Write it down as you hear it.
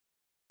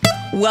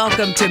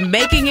Welcome to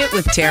Making It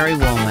with Terry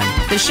Woolman,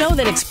 the show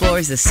that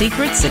explores the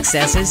secrets,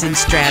 successes, and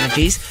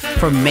strategies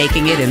for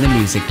making it in the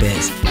music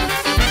biz.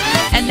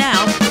 And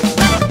now,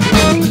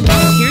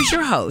 here's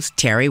your host,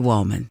 Terry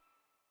Woolman.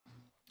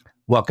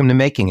 Welcome to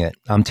Making It.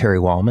 I'm Terry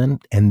Woolman,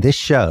 and this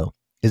show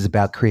is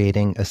about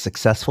creating a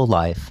successful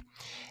life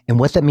and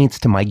what that means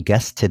to my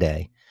guest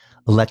today,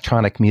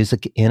 electronic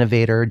music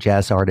innovator,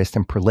 jazz artist,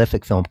 and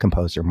prolific film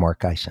composer,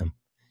 Mark Isham.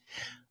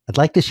 I'd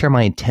like to share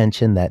my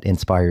intention that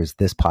inspires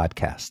this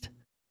podcast.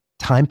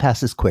 Time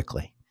passes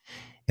quickly,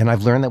 and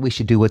I've learned that we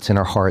should do what's in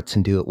our hearts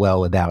and do it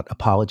well without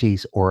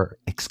apologies or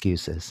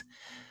excuses.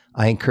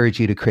 I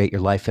encourage you to create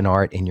your life and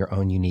art in your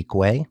own unique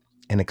way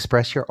and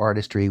express your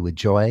artistry with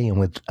joy and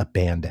with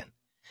abandon.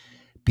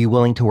 Be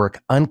willing to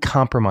work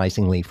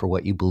uncompromisingly for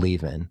what you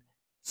believe in.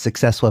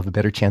 Success will have a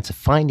better chance of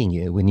finding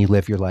you when you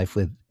live your life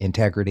with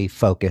integrity,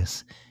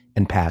 focus,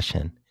 and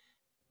passion.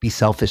 Be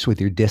selfish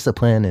with your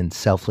discipline and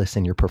selfless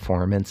in your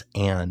performance,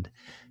 and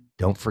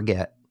don't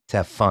forget to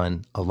have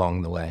fun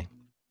along the way.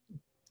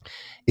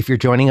 If you're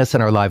joining us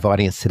in our live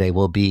audience today,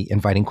 we'll be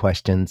inviting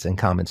questions and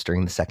comments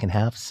during the second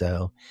half.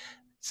 So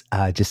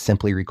just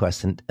simply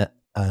request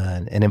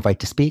an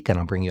invite to speak, and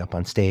I'll bring you up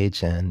on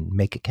stage and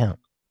make it count.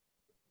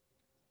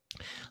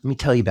 Let me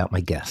tell you about my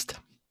guest.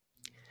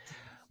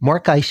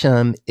 Mark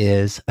Isham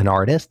is an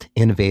artist,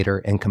 innovator,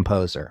 and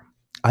composer.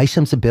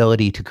 Isham's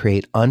ability to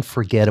create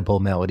unforgettable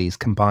melodies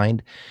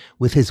combined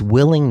with his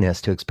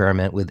willingness to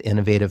experiment with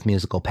innovative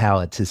musical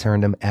palettes has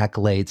earned him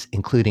accolades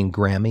including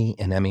Grammy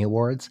and Emmy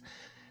Awards,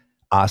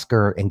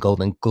 Oscar and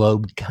Golden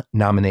Globe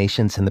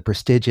nominations, and the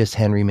prestigious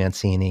Henry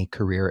Mancini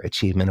Career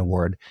Achievement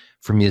Award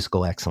for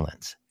Musical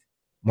Excellence.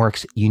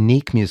 Mark's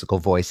unique musical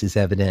voice is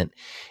evident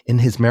in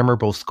his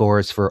memorable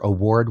scores for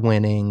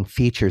award-winning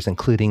features,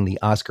 including the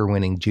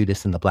Oscar-winning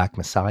Judas and the Black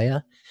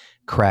Messiah,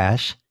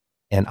 Crash,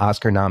 and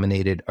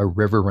Oscar-nominated A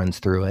River Runs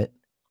Through It,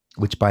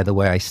 which, by the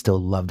way, I still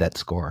love that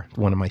score.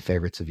 One of my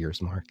favorites of yours,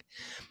 Mark.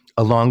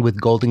 Along with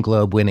Golden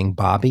Globe-winning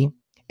Bobby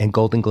and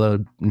Golden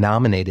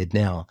Globe-nominated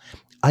Nell,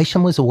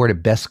 Isham was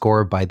awarded Best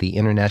Score by the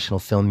International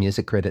Film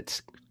Music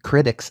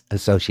Critics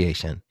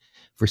Association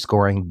for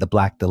scoring the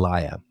Black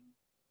Dahlia.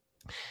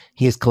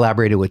 He has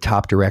collaborated with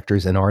top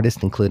directors and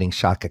artists, including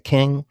Shaka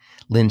King,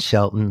 Lynn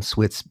Shelton,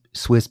 Swizz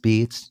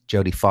Beatz,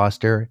 Jodie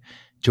Foster,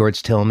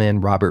 George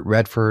Tillman, Robert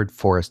Redford,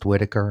 Forrest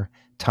Whitaker,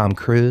 Tom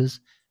Cruise,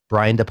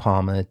 Brian De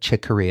Palma,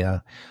 Chick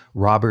Corea,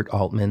 Robert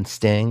Altman,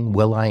 Sting,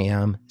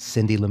 Will.i.am,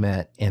 Sidney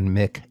Lumet, and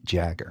Mick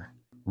Jagger.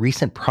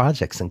 Recent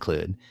projects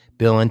include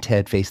Bill and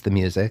Ted Face the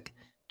Music,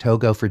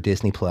 Togo for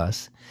Disney+,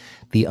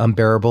 The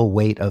Unbearable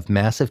Weight of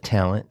Massive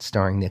Talent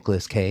starring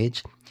Nicolas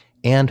Cage,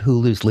 and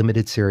Hulu's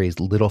limited series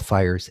Little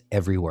Fires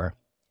Everywhere,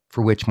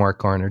 for which Mark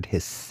garnered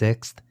his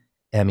 6th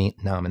Emmy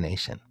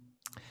nomination.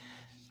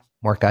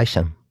 Mark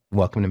Isham,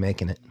 welcome to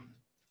Making It.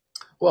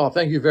 Well,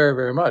 thank you very,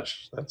 very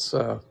much. That's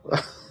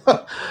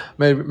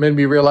made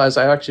me realize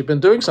I've actually been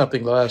doing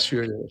something the last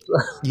few years.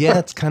 Yeah,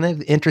 it's kind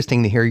of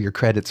interesting to hear your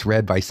credits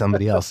read by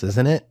somebody else,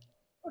 isn't it?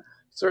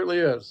 Certainly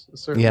is. It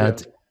certainly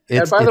is.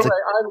 And by the way,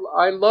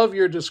 I love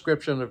your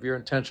description of your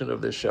intention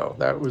of this show.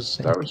 That was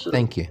just,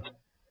 thank you.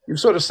 You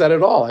sort of said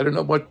it all. I don't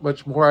know what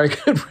much more I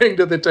could bring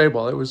to the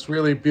table. It was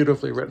really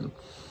beautifully written.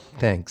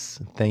 Thanks.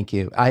 Thank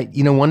you.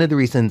 One of the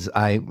reasons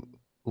I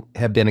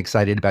have been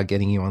excited about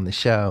getting you on the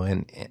show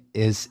and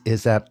is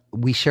that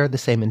we share the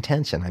same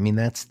intention. I mean,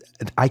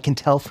 I can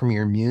tell from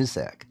your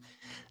music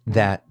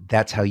that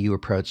that's how you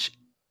approach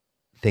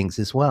things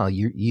as well.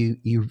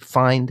 You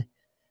find,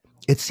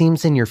 it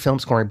seems in your film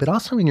scoring, but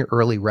also in your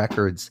early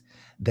records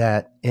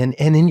that, and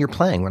in your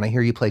playing, when I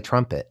hear you play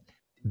trumpet,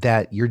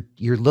 that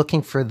you're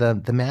looking for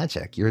the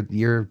magic.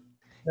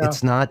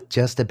 It's not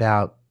just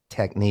about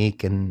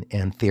technique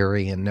and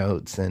theory and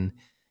notes, and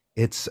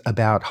it's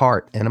about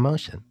heart and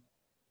emotion.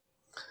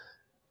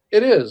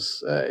 It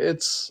is.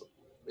 It's,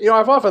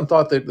 I've often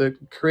thought that the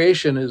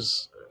creation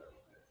is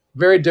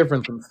very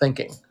different than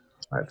thinking.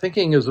 Right?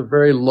 Thinking is a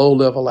very low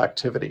level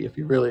activity if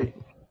you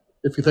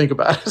think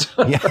about it.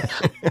 Yeah.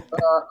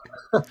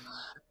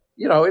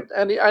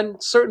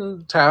 And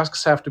certain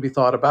tasks have to be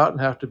thought about and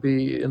have to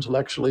be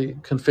intellectually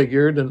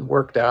configured and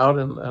worked out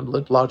and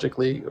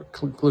logically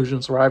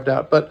conclusions arrived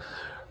at. But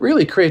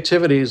really,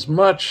 creativity is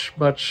much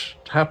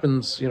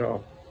happens,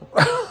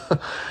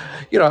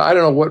 I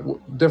don't know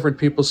what different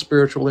people's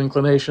spiritual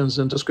inclinations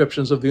and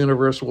descriptions of the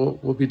universe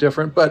will be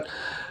different, but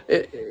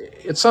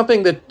it's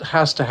something that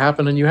has to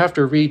happen, and you have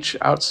to reach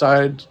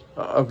outside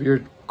of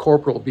your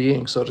corporal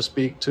being, so to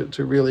speak,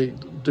 to really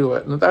do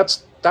it. And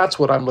that's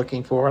what I'm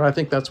looking for, and I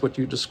think that's what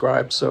you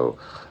described so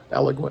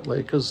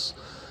eloquently, because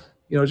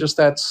just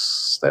that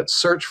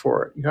search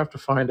for it, you have to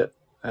find it,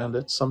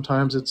 and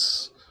sometimes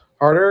it's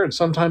harder, and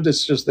sometimes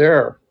it's just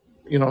there.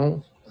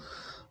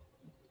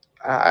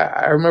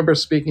 I remember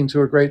speaking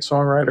to a great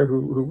songwriter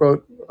who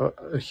wrote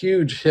a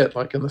huge hit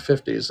like in the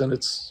 50s, and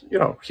it's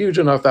huge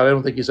enough that I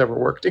don't think he's ever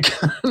worked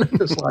again in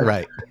his life.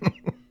 Right.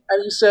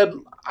 And he said,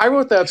 I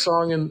wrote that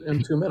song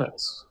in 2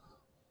 minutes.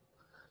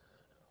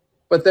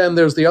 But then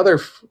there's the other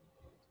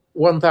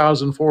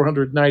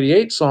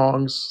 1,498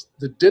 songs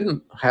that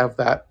didn't have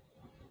that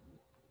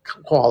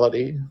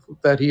quality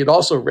that he had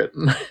also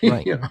written.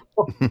 Right. You know?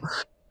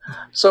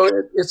 So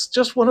it's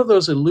just one of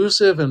those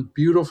elusive and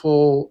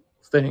beautiful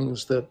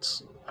things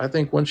that I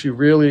think once you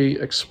really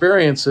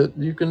experience it,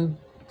 you can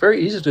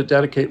very easy to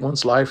dedicate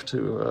one's life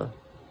to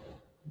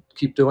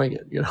keep doing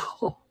it, you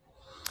know?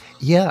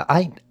 Yeah,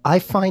 I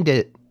find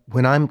it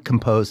when I'm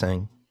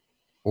composing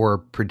or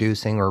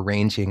producing or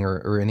arranging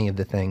or any of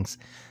the things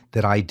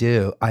that I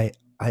do,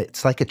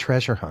 it's like a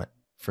treasure hunt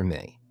for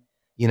me.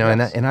 You know,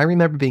 Yes. and I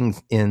remember being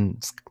in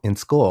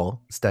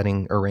school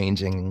studying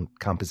arranging,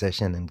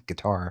 composition, and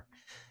guitar.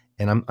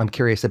 And I'm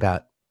curious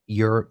about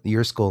your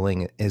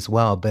schooling as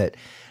well. But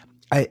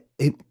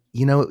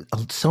you know,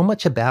 so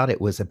much about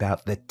it was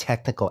about the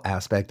technical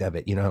aspect of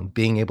it. You know,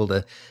 being able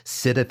to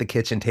sit at the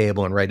kitchen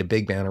table and write a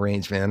big band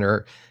arrangement,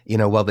 or you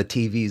know, while the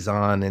TV's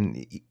on,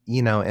 and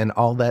you know, and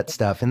all that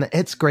stuff. And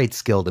it's great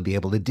skill to be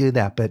able to do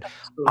that. But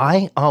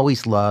I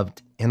always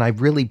loved, and I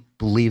really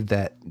believe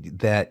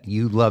that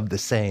you love the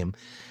same.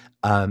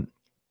 You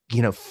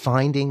know,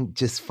 finding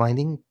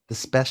the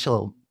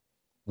special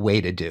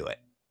way to do it.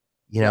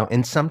 You know,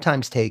 and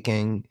sometimes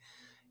taking,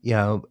 you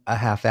know, a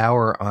half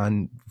hour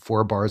on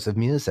 4 bars of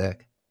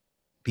music,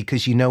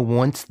 because, you know,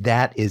 once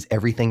that is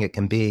everything it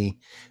can be,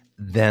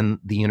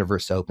 then the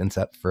universe opens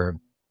up for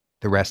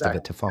the rest of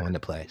it to fall into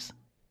place.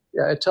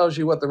 Yeah. It tells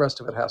you what the rest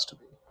of it has to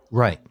be.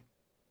 Right.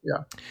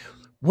 Yeah.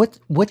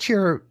 What's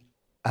your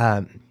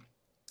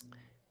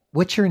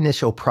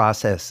initial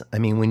process? I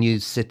mean, when you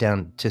sit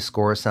down to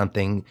score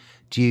something,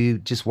 do you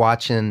just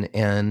watch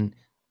and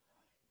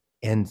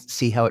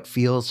see how it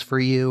feels for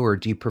you? Or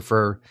do you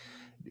prefer,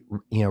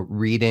 you know,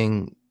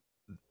 reading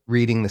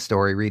the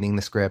story, reading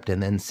the script,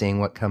 and then seeing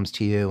what comes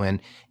to you?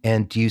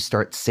 And do you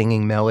start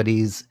singing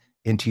melodies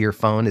into your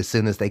phone as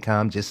soon as they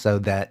come, just so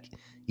that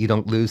you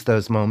don't lose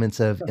those moments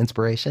of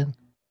inspiration?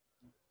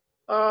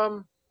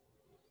 Well,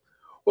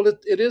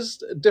 it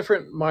is a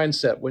different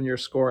mindset when you're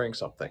scoring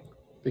something,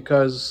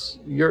 because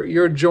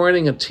you're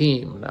joining a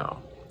team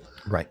now.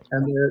 Right.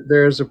 And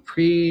there's a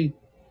preconceived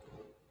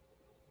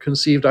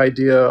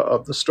idea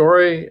of the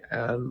story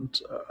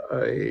and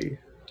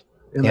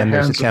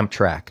there's a temp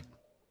track.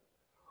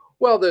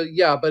 Well,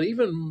 but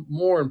even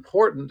more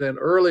important and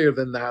earlier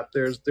than that,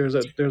 there's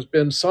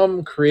been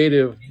some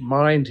creative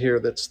mind here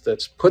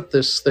that's put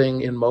this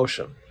thing in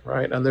motion,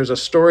 right? And there's a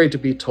story to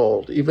be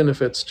told, even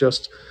if it's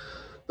just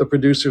the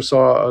producer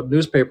saw a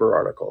newspaper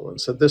article and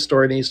said this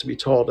story needs to be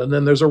told, and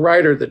then there's a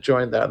writer that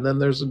joined that, and then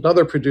there's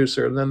another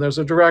producer, and then there's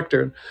a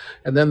director,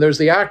 and then there's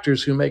the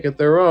actors who make it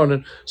their own.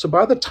 And so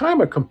by the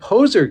time a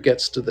composer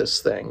gets to this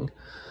thing,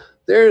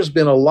 there's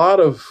been a lot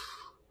of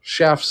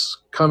chefs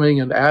coming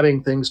and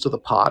adding things to the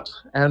pot,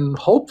 and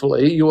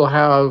hopefully you will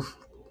have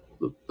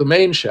the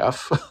main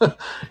chef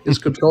is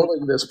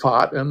controlling this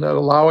pot and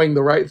allowing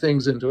the right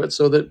things into it,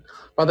 so that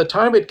by the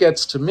time it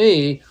gets to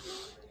me,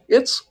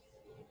 it's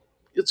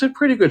in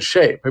pretty good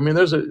shape. I mean,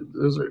 there's a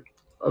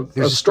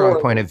strong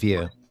point of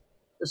view.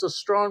 There's a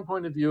strong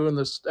point of view in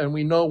this, and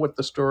we know what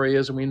the story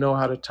is, and we know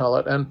how to tell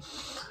it. And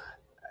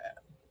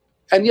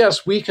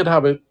yes, we could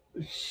have a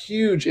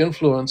huge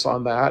influence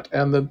on that,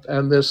 and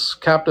this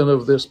captain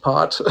of this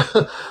pot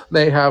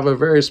may have a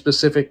very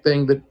specific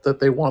thing that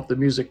they want the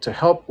music to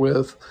help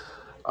with,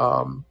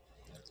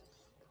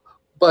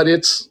 but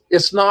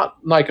it's not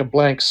like a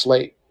blank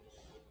slate.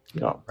 You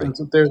know, right.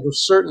 There's a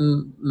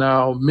certain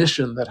now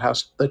mission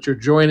that you're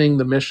joining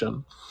the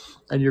mission,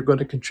 and you're going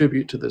to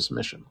contribute to this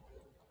mission.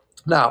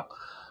 Now,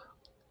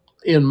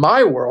 in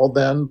my world,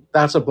 then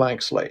that's a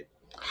blank slate.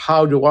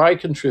 How do I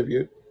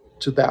contribute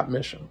to that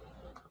mission?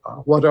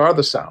 What are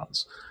the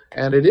sounds?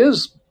 And it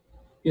is,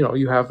 you know,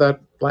 you have that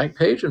blank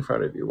page in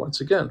front of you once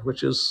again,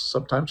 which is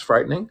sometimes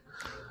frightening.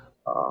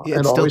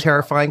 It's still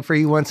terrifying for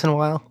you once in a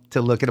while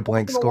to look at a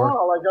blank score.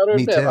 I got to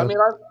admit. I mean,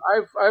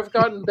 I've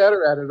gotten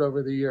better at it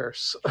over the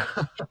years,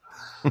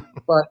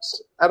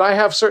 and I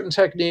have certain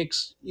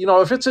techniques. You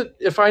know,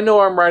 if I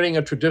know I'm writing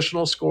a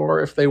traditional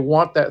score, if they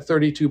want that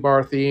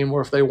 32-bar theme,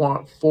 or if they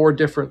want 4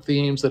 different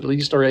themes that at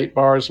least are 8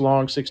 bars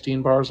long,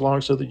 16 bars long,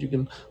 so that you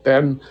can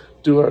then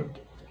do a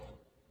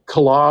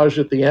collage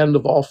at the end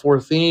of all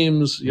 4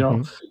 themes. You know.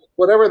 Mm-hmm.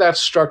 Whatever that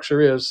structure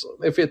is,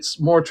 if it's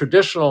more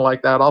traditional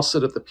like that, I'll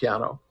sit at the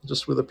piano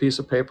just with a piece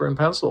of paper and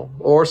pencil,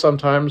 or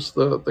sometimes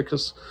the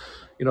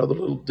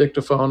little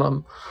dictaphone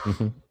on,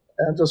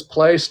 and just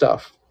play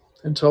stuff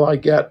until I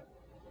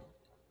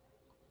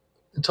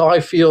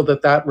feel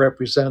that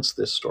represents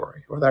this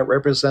story, or that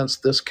represents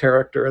this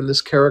character and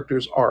this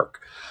character's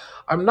arc.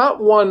 I'm not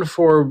one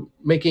for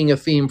making a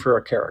theme for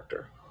a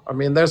character. I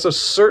mean, there's a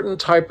certain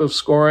type of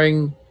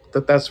scoring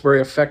that's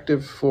very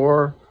effective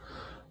for.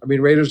 I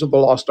mean, Raiders of the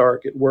Lost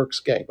Ark, it works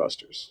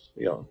gangbusters.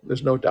 You know,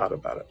 there's no doubt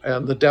about it.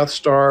 And the Death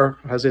Star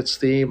has its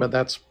theme, and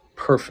that's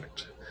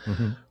perfect.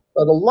 Mm-hmm.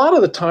 But a lot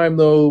of the time,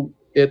 though,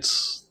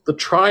 it's the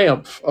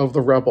triumph of the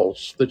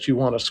rebels that you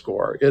want to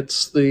score.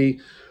 It's the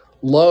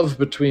love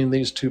between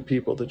these two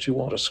people that you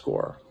want to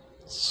score.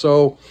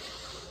 So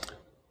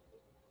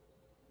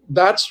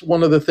that's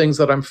one of the things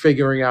that I'm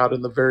figuring out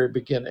in the very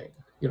beginning.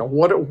 You know,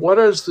 what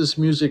is this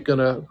music going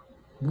to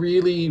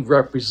really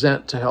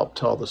represent to help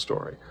tell the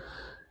story?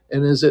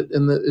 And is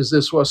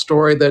this a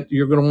story that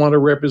you're going to want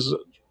to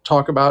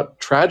talk about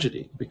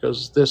tragedy?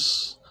 Because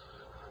this,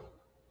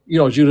 you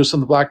know, Judas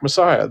and the Black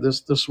Messiah,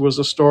 this was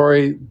a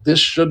story, this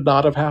should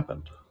not have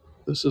happened.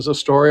 This is a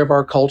story of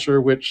our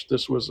culture, which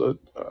this was an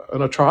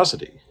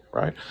atrocity,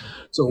 right?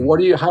 So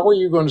how are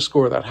you going to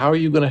score that? How are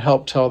you going to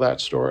help tell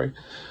that story?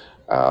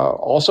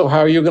 Also, how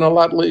are you going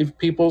to leave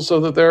people so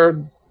that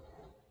they're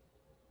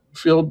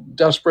feel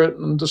desperate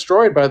and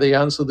destroyed by the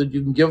end, so that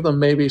you can give them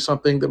maybe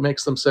something that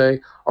makes them say,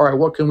 all right,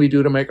 what can we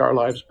do to make our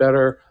lives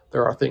better?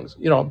 There are things,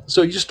 you know,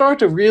 so you start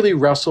to really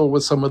wrestle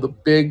with some of the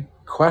big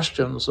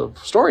questions of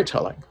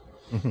storytelling.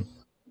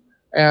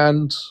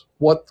 And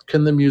what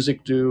can the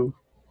music do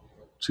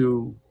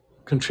to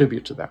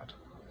contribute to that?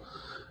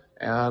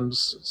 And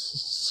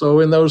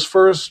so in those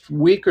first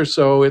week or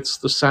so, it's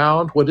the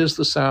sound. What is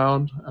the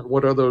sound? And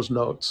what are those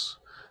notes?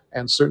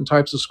 And certain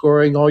types of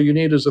scoring, all you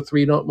need is a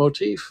 3-note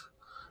motif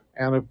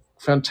and a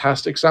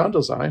fantastic sound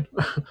design.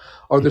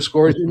 Or the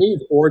scores you need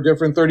 4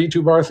 different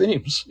 32-bar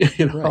themes,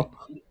 you know?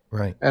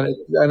 Right. And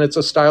it's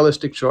a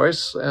stylistic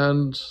choice.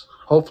 And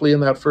hopefully in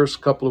that first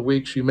couple of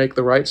weeks, you make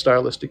the right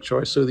stylistic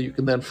choice so that you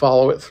can then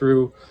follow it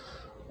through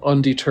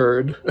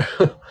undeterred.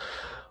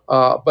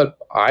 But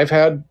I've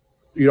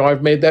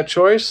made that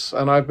choice,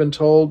 and I've been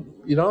told,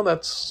 you know,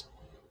 that's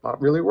not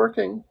really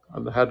working.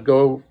 I had to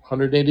go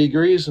 180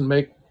 degrees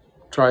and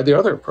try the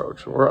other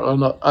approach or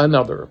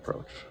another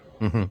approach.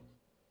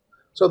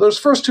 So those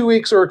first 2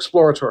 weeks are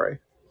exploratory.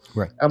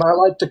 Right. And I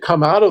like to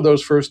come out of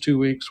those first 2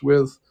 weeks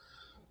with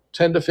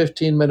 10 to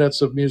 15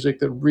 minutes of music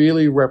that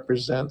really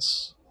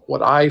represents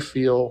what I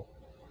feel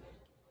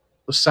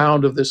the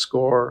sound of this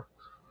score,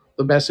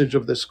 the message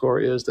of this score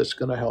is, that's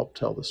going to help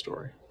tell the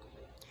story.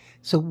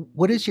 So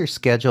what is your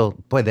schedule?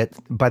 Boy,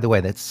 by the way,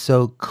 that's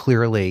so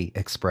clearly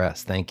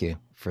expressed. Thank you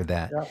for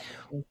that.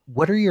 Yeah.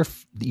 What are your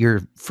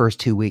first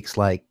 2 weeks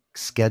like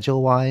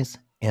schedule wise?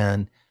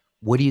 And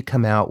what do you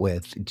come out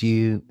with?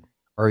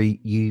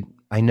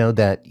 I know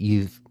that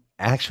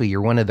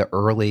you're one of the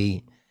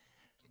early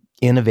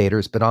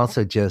innovators, but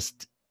also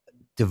just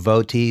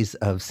devotees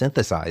of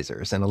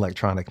synthesizers and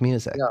electronic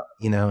music,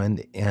 you know,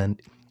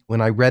 and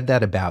when I read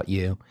that about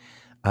you,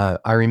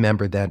 I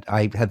remember that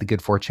I had the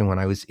good fortune when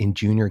I was in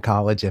junior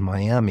college in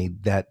Miami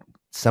that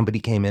somebody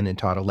came in and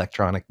taught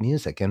electronic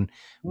music, and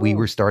we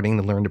were starting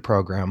to learn to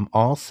program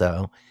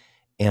also,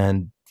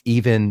 and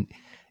even,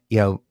 you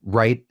know,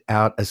 write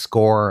out a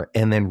score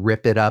and then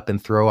rip it up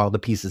and throw all the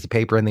pieces of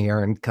paper in the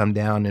air and come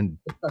down and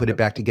put it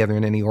back together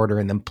in any order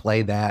and then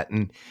play that.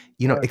 And,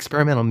 you know,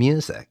 experimental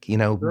music, you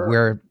know,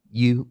 where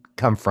you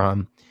come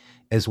from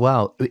as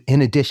well,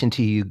 in addition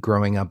to you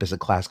growing up as a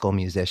classical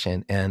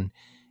musician and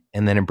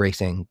then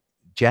embracing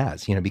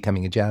jazz, you know,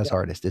 becoming a jazz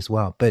artist as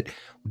well. But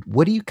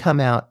what do you come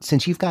out,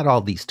 since you've got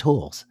all these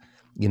tools,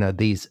 you know,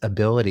 these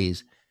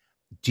abilities,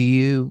 do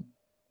you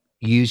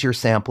use your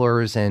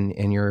samplers and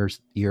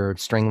your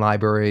string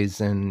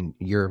libraries and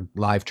your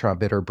live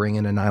trumpet, or bring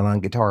in a nylon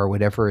guitar or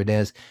whatever it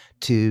is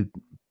to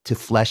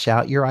flesh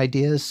out your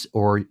ideas,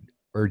 or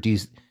do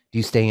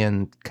you stay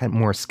in kind of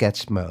more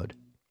sketch mode?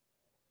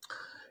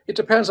 It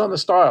depends on the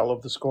style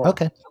of the score.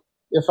 Okay.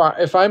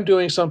 If I'm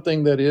doing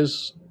something that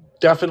is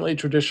definitely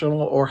traditional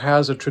or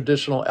has a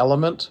traditional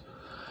element,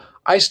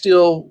 I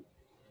still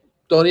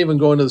don't even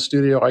go into the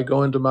studio. I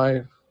go into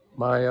my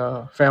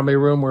family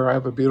room, where I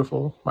have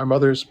my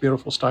mother's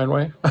beautiful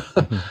Steinway.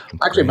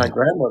 Actually, my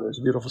grandmother's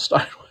beautiful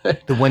Steinway.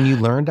 The one you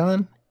learned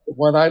on?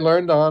 When I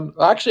learned on,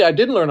 actually, I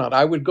didn't learn on.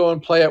 I would go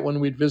and play it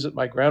when we'd visit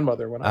my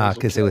grandmother when I was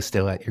because it was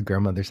still at your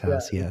grandmother's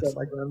house. Yeah, yes, at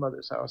my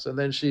grandmother's house, and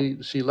then she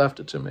left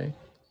it to me.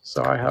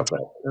 So I have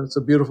that, and it's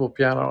a beautiful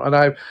piano,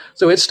 and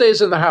so it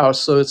stays in the house,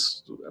 so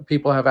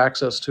people have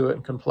access to it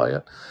and can play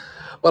it.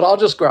 But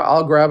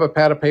I'll grab a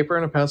pad of paper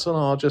and a pencil,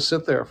 and I'll just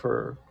sit there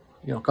for,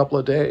 you know, a couple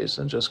of days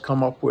and just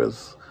come up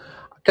with,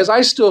 because I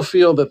still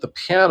feel that the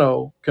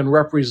piano can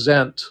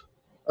represent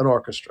an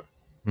orchestra.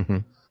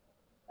 And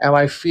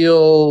I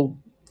feel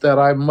that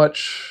I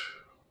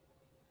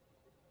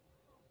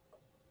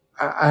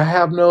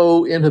have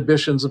no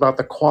inhibitions about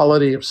the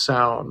quality of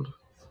sound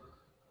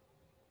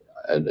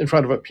in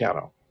front of a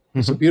piano.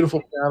 It's a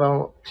beautiful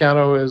piano.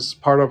 Piano is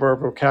part of our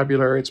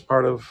vocabulary. It's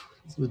part of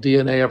the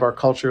DNA of our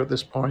culture at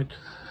this point.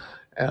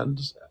 And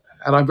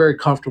I'm very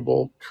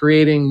comfortable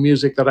creating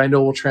music that I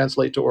know will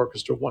translate to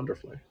orchestra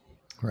wonderfully.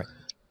 Right.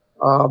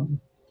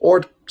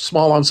 Or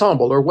small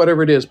ensemble or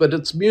whatever it is. But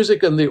it's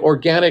music in the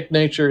organic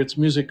nature. It's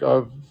music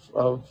of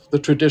the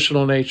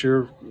traditional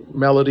nature,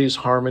 melodies,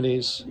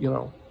 harmonies, you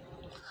know.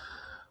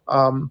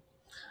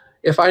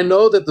 If I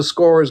know that the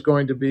score is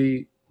going to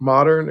be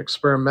modern,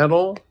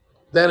 experimental,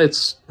 then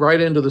it's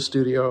right into the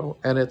studio,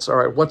 and it's, all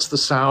right, what's the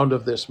sound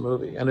of this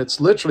movie? And it's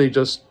literally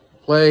just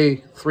play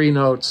 3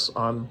 notes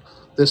on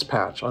this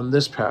patch,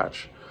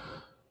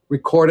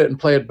 record it and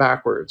play it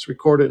backwards,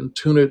 record it and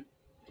tune it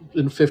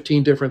in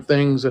 15 different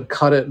things and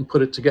cut it and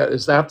put it together.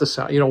 Is that the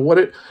sound? You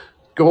know,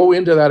 go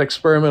into that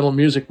experimental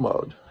music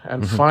mode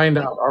and find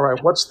out, all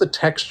right, what's the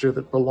texture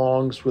that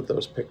belongs with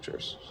those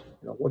pictures?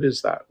 What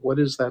is that? What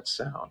is that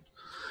sound?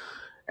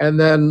 And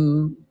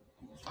then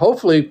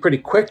hopefully pretty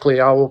quickly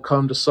I will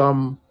come to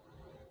some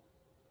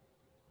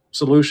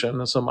solution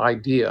and some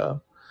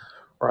idea,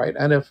 right?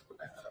 And if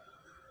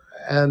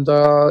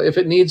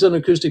it needs an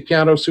acoustic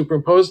piano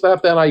superimpose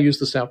that, then I use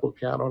the sampled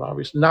piano. And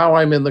obviously now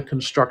I'm in the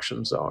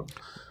construction zone.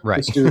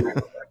 Right.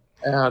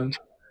 And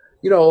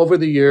over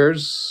the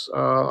years,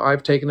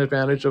 I've taken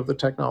advantage of the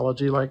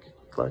technology like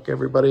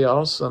everybody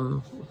else.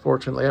 And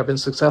fortunately, I've been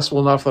successful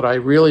enough that I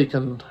really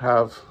can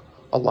have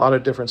a lot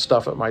of different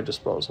stuff at my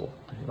disposal.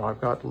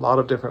 I've got a lot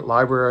of different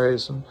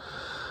libraries and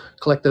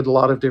collected a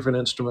lot of different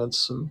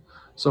instruments. And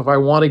so if I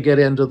want to get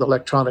into the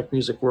electronic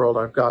music world,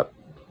 I've got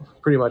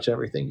pretty much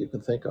everything you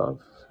can think of.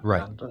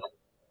 Right.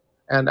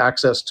 And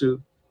access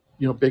to,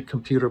 big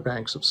computer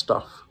banks of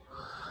stuff.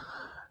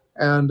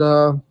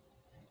 And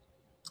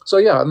so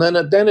yeah, and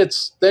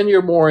then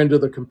you're more into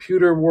the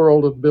computer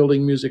world of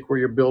building music, where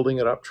you're building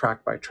it up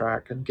track by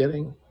track and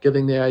getting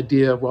the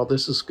idea of, well,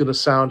 this is going to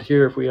sound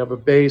here if we have a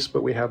bass,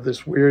 but we have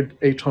this weird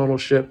atonal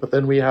shit, but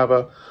then we have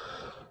a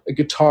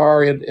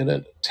guitar in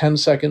a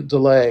 10-second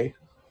delay,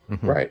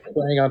 right,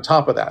 playing on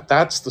top of that.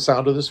 That's the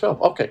sound of this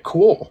film. Okay,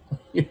 cool.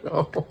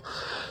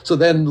 So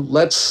then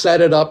let's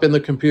set it up in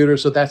the computer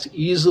so that's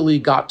easily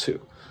got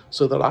to,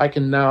 so that I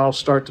can now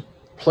start to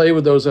play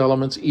with those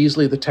elements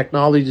easily. The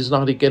technology is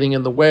not getting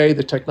in the way.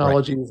 The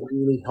technology is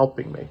really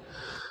helping me.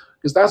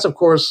 Because that's, of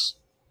course,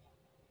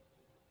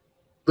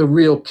 the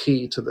real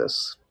key to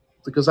this.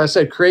 Because I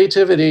said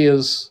creativity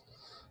is,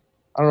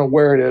 I don't know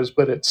where it is,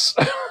 but it's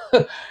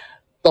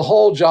the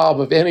whole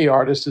job of any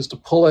artist is to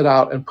pull it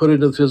out and put it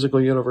into the physical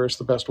universe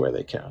the best way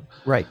they can.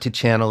 Right, to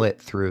channel it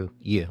through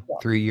you,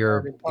 through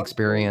your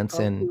experience.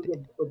 And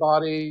the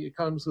body, it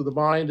comes through the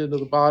mind into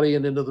the body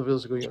and into the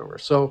physical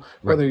universe. So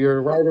whether you're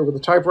a writer with a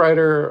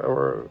typewriter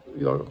or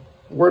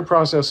word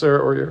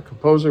processor, or you're a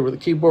composer with a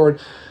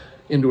keyboard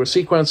into a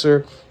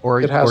sequencer,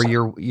 or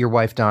your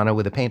wife Donna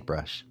with a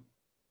paintbrush.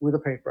 With a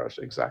paintbrush,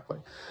 exactly.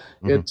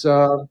 It's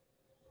and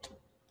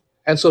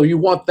so you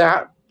want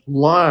that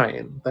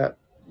line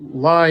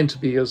to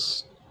be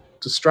as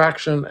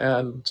distraction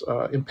and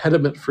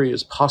impediment free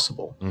as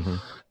possible. And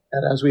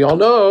as we all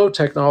know,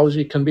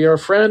 technology can be our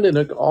friend, and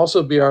it can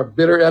also be our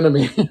bitter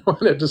enemy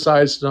when it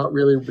decides to not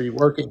really be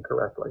working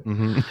correctly.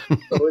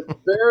 So it's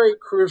very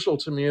crucial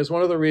to me. It's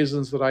one of the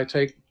reasons that I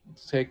take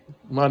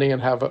money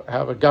and have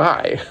a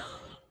guy.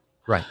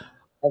 Right.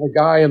 Have a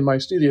guy in my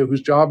studio whose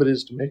job it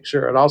is to make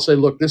sure. And I'll say,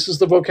 look, this is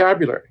the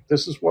vocabulary.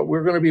 This is what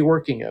we're going to be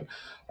working in.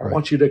 I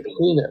want you to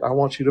clean it. I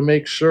want you to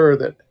make sure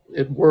that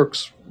it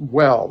works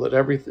well, that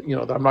everything,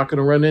 that I'm not going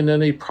to run into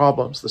any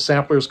problems. The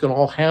sampler is going to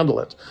all handle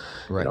it.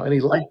 Right. Any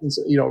license,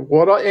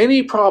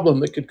 any problem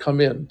that could come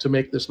in to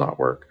make this not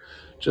work,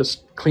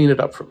 just clean it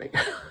up for me.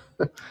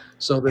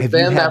 So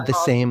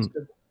that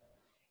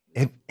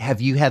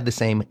have you had the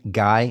same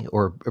guy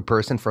or a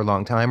person for a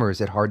long time, or is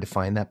it hard to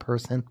find that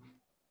person?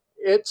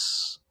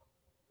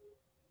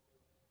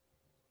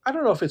 I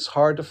don't know if it's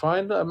hard to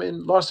find. I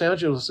mean, Los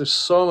Angeles, there's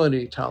so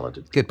many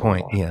talented people. Good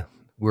point. Yeah.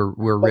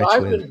 We're rich.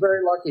 I've been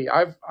very lucky.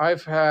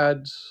 I've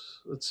had,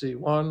 let's see,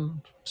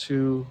 1,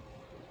 2,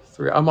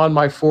 3. I'm on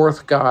my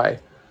 4th guy,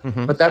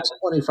 but that's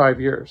 25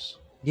 years.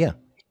 Yeah.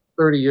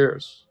 30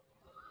 years.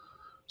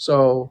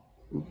 So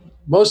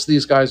most of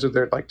these guys are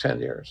there like 10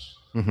 years.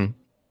 The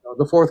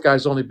 4th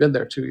guy's only been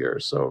there 2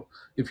 years. So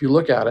if you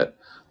look at it,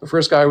 the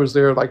first guy was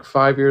there like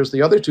 5 years.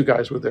 The other 2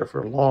 guys were there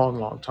for a long,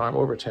 long time,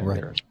 over 10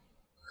 years.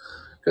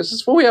 Because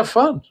it's when we have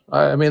fun.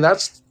 I mean,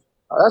 that's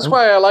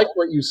why I like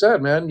what you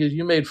said, man.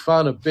 You made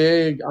fun a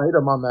big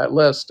item on that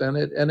list, and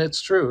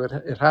it's true.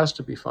 It has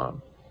to be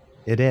fun.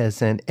 It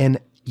is, and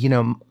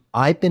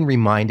I've been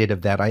reminded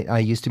of that. I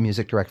used to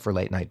music direct for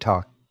late night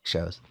talk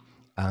shows,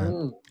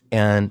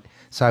 and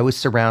so I was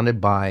surrounded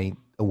by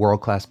a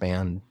world class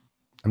band.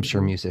 I'm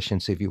sure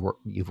musicians. So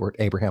you've worked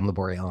Abraham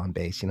Laboriel on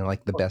bass,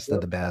 like the best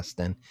of the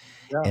best,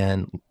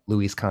 and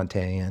Luis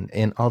Conte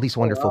and all these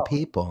wonderful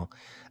people.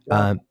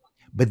 Yeah.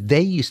 But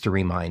they used to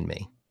remind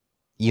me,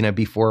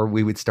 before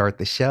we would start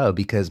the show,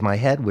 because my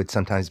head would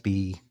sometimes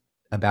be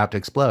about to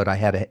explode. I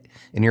had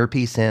an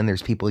earpiece in,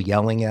 there's people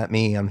yelling at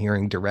me. I'm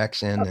hearing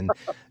direction and,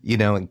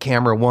 and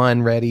camera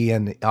one ready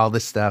and all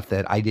this stuff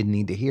that I didn't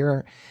need to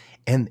hear.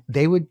 And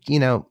they would,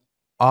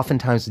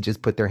 oftentimes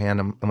just put their hand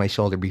on my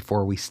shoulder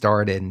before we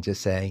started and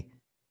just say,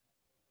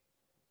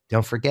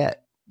 don't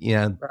forget,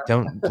 we're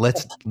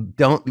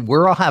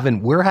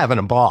having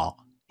a ball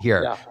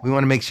here. Yeah. We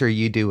want to make sure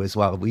you do as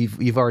well.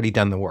 You've already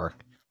done the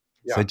work.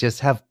 Yeah. So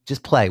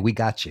just play. We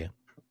got you.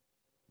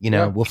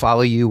 We'll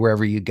follow you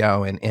wherever you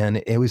go.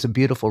 And it was a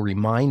beautiful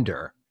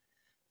reminder,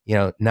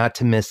 not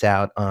to miss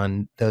out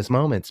on those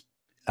moments,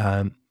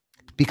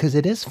 because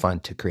it is fun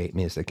to create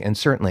music and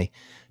certainly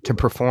to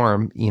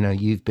perform.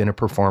 You've been a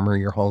performer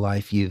your whole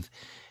life. You've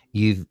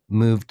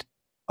moved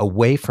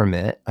away from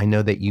it. I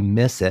know that you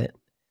miss it,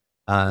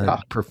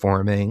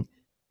 performing.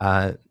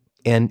 And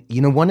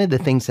one of the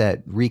things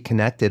that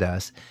reconnected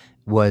us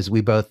was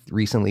we both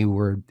recently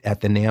were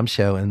at the NAMM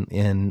show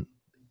in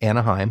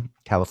Anaheim,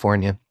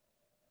 California,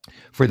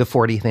 for the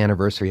 40th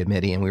anniversary of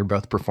MIDI, and we were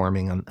both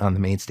performing on the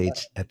main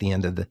stage at the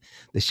end of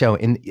the show.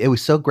 And it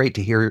was so great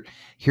to hear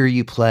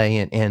you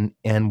play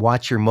and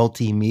watch your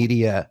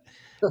multimedia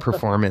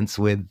performance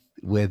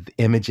with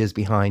images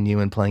behind you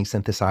and playing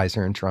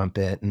synthesizer and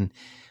trumpet. And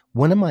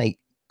one of my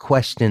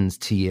questions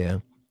to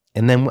you,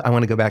 and then I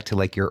want to go back to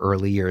like your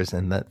early years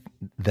and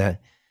the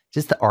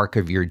just the arc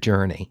of your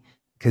journey,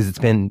 because it's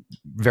been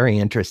very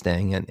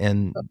interesting,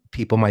 and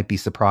people might be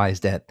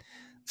surprised at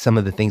some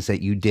of the things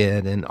that you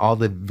did and all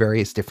the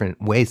various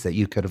different ways that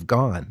you could have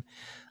gone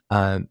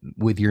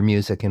with your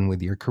music and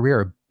with your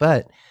career.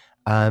 But,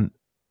 the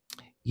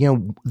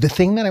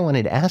thing that I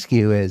wanted to ask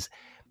you is,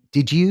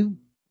 did you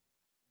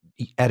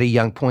at a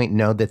young point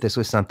know that this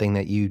was something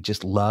that you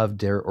just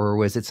loved, or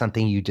was it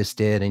something you just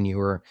did and you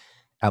were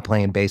out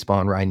playing baseball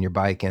and riding your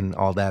bike and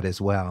all that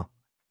as well?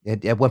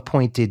 At what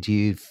point did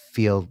you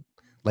feel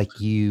like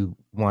you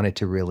wanted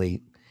to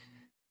really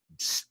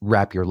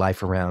wrap your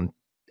life around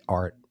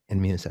art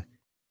and music?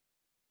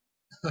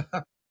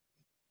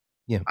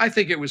 Yeah. I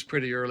think it was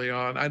pretty early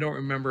on. I don't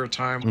remember a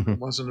time when it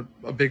wasn't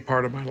a big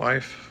part of my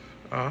life.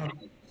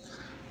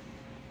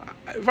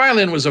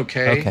 Violin was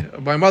okay.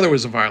 My mother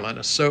was a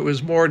violinist, so it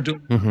was more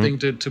doing thing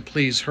to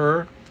please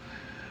her.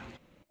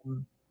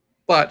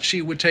 But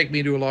she would take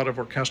me to a lot of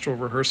orchestral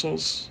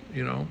rehearsals,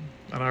 and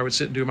I would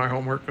sit and do my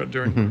homework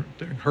during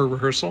her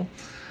rehearsal.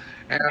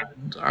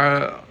 And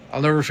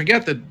I'll never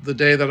forget the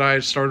day that I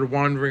started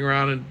wandering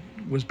around and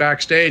was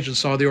backstage and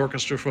saw the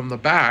orchestra from the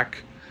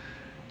back,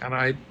 and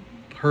I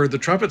heard the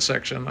trumpet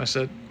section. I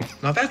said,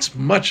 now that's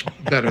much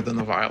better than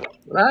the violin.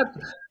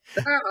 That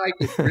I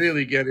could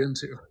really get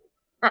into.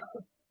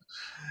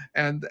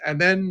 And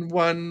then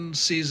one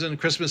season,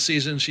 Christmas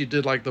season, she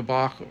did like the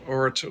Bach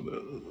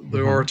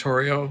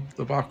oratorio,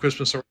 the Bach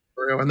Christmas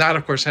oratorio. And that,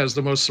 of course, has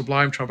the most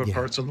sublime trumpet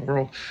parts in the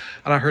world.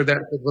 And I heard that,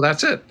 well,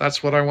 that's it.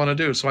 That's what I want to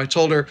do. So I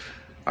told her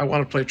I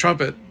want to play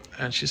trumpet.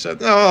 And she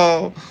said,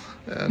 no.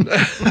 And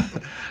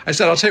I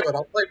said, I'll tell you what,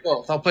 I'll play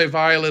both. I'll play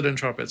violin and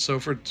trumpet. So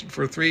for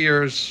 3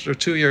 years or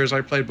 2 years, I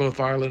played both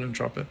violin and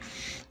trumpet.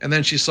 And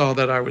then she saw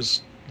that I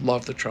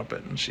loved the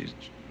trumpet, and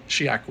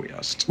she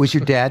acquiesced. Was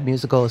your dad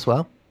musical as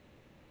well?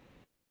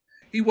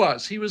 He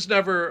was. He was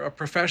never a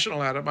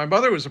professional at it. My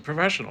mother was a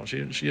professional.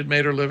 She had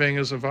made her living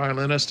as a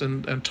violinist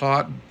and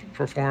taught and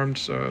performed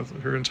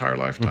her entire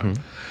lifetime.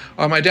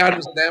 My dad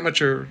was an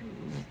amateur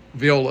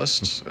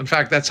violist. In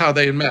fact, that's how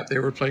they had met. They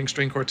were playing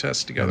string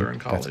quartets together in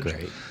college. That's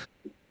great.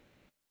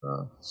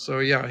 So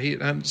yeah,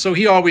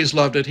 he always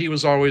loved it. He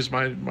was always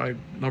my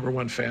number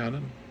one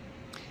fan.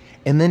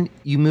 And then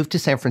you moved to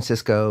San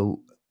Francisco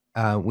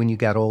when you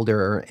got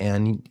older,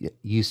 and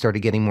you started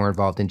getting more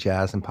involved in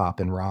jazz and pop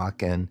and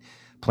rock and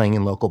playing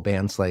in local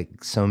bands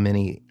like so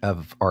many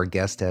of our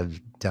guests have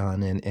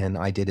done, and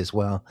I did as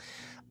well.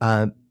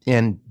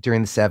 And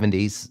during the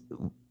 70s,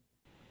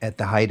 at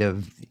the height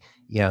of,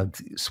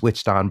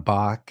 switched on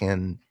Bach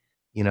and,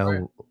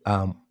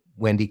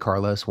 Wendy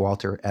Carlos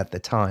Walter at the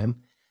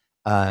time,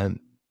 a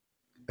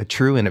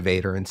true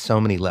innovator in so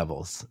many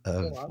levels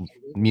of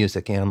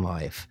music and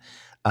life.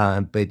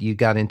 But you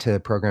got into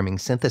programming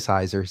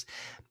synthesizers.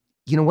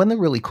 One of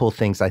the really cool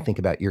things I think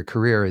about your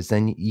career is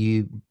then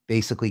you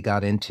basically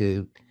got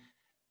into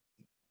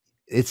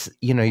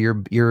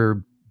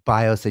your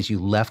bio says you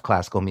left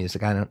classical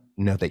music. I don't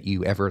know that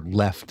you ever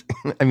left.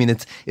 I mean,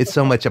 it's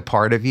so much a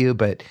part of you,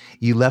 but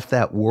you left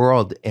that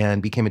world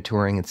and became a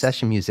touring and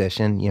session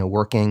musician,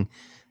 working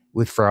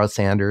with Pharoah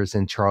Sanders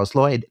and Charles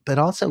Lloyd, but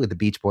also with the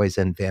Beach Boys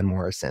and Van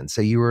Morrison.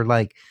 So you were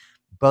like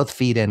both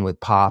feet in with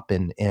pop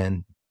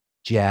and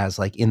jazz,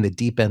 like in the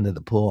deep end of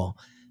the pool.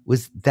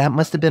 That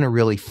must have been a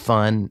really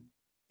fun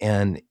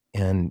and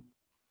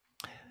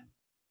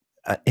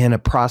a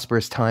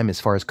prosperous time as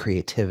far as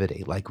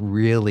creativity, like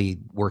really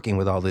working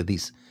with all of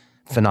these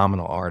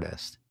phenomenal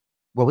artists.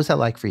 What was that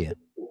like for you?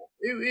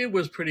 It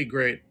was pretty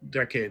great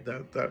decade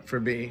that for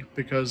me,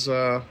 because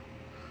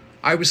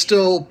I was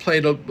still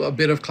played a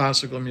bit of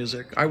classical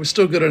music. I was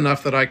still good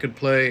enough that I could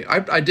play.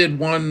 I did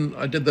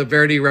the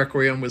Verdi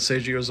Requiem with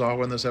Seiji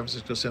Ozawa in the San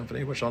Francisco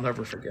Symphony, which I'll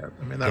never forget.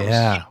 I mean, that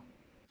was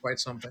quite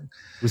something.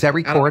 Was that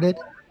recorded?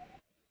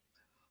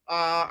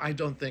 I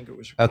don't think it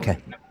was recorded,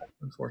 okay,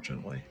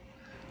 unfortunately.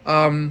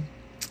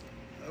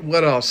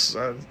 What else?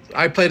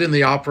 I played in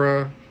the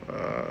opera,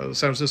 San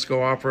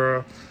Francisco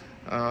Opera.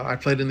 I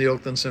played in the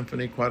Oakland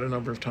Symphony quite a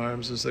number of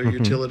times as their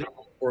utility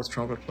fourth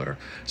trumpet player.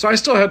 So I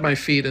still had my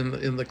feet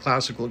in the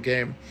classical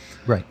game.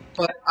 Right.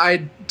 But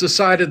I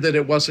decided that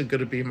it wasn't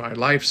going to be my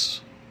life's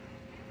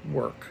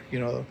work.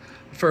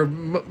 For a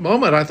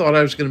moment, I thought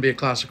I was going to be a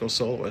classical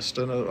soloist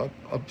and a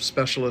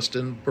specialist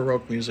in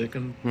Baroque music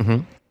and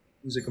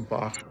music of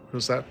Bach,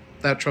 because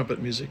that trumpet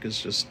music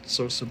is just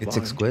so sublime. It's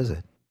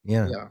exquisite.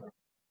 Yeah.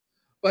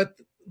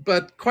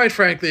 But quite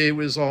frankly, it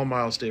was all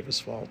Miles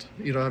Davis' fault.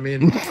 I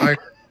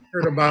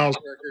heard a Miles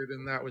record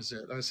and that was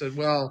it. I said,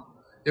 well,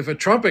 if a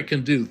trumpet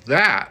can do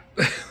that,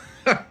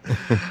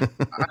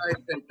 I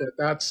think that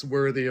that's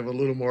worthy of a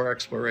little more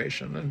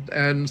exploration.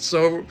 And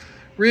so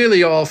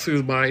really all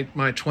through my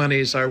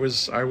 20s,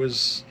 I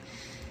was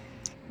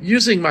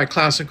using my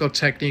classical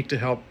technique to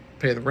help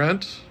pay the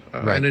rent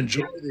and Right.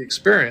 enjoy the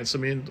experience. I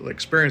mean, the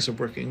experience of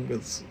working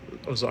with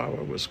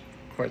Ozawa was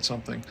quite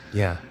something.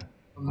 Yeah.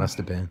 Um, Must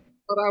have been.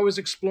 but I was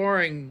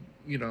exploring,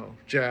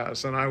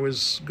 jazz, and I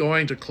was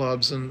going to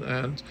clubs,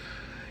 and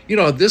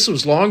this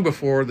was long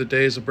before the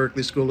days of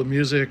Berklee School of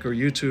Music or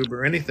YouTube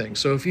or anything.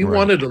 So if you Right.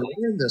 wanted to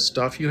learn this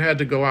stuff, you had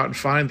to go out and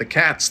find the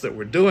cats that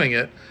were doing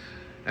it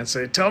and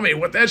say, "Tell me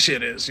what that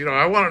shit is."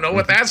 I want to know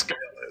what Mhm. that scale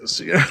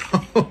is.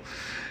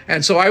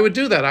 And so I would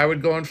do that. I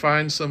would go and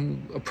find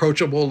some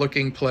approachable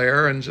looking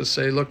player and just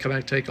say, "Look, can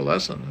I take a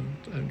lesson?"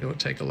 And go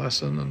take a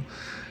lesson.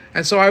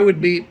 And so I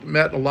would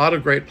met a lot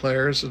of great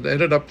players and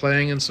ended up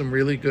playing in some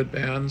really good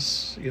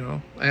bands,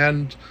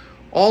 and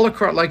all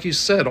across, like you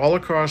said, all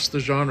across the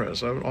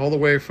genres, all the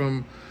way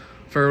from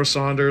Pharoah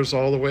Saunders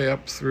all the way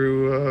up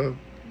through,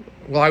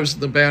 I was in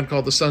the band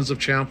called the Sons of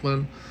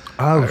Champlin.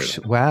 Oh,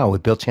 I, wow.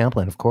 With Bill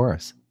Champlin, of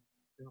course.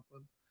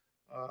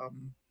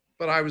 um,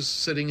 but I was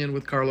sitting in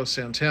with Carlos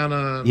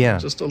Santana and Yeah.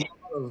 just a lot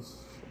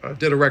of,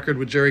 did a record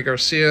with Jerry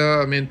Garcia.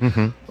 I mean,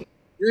 Hmm.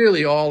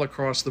 really all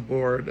across the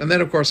board. And then,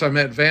 of course, I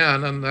met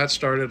Van, and that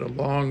started a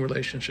long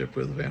relationship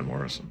with Van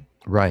Morrison.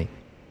 Right.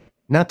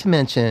 Not to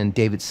mention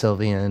David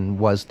Sylvian,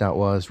 Was Not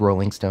Was,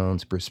 Rolling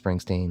Stones, Bruce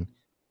Springsteen,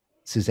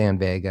 Suzanne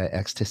Vega,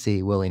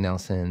 Ecstasy, Willie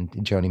Nelson,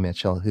 Joni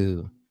Mitchell,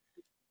 who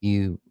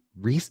you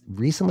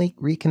recently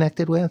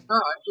reconnected with? I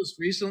just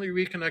recently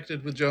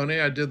reconnected with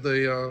Joni. I did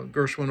the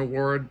Gershwin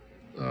Award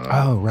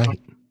Oh, right.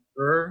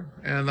 her,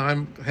 and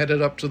I'm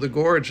headed up to the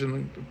Gorge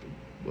in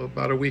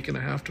about a week and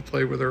a half to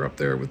play with her up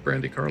there with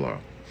Brandy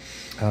Carlisle.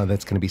 Oh,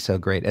 that's going to be so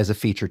great as a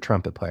featured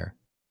trumpet player.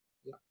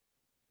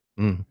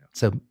 Yeah.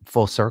 So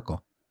full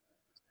circle.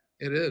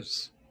 It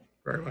is,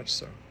 very much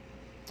so.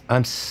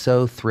 I'm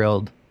so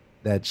thrilled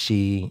that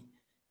she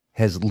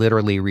has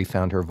literally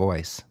refound her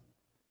voice.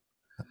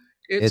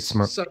 It's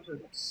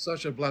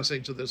such a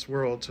blessing to this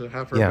world to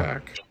have her Yeah.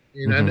 back.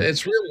 And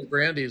it's really,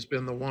 Brandy's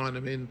been the one. I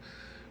mean,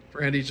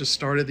 Brandy just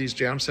started these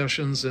jam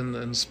sessions and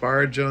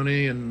inspired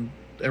Joni, and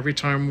every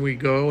time we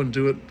go and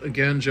do it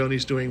again,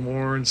 Joni's doing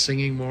more and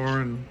singing more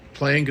and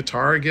playing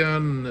guitar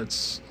again. And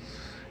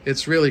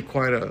it's really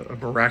quite a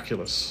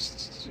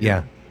miraculous.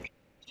 Yeah.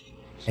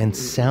 And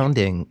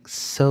sounding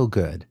so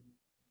good.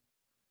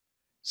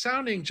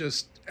 Sounding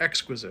just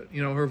exquisite.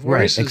 Her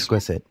voice is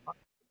exquisite.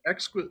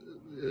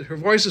 Her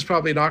voice is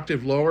probably an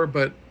octave lower,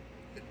 but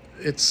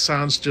it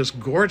sounds just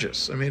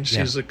gorgeous. I mean,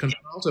 she's a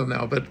contralto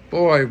now, but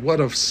boy, what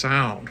a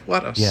sound!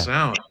 What a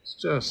sound! It's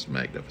just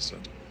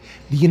magnificent.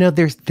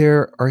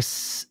 There are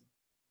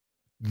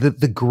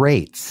the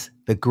greats,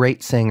 the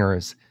great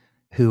singers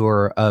who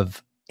are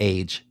of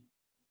age,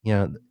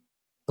 a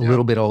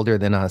little bit older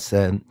than us.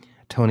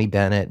 Tony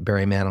Bennett,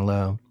 Barry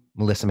Manilow,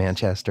 Melissa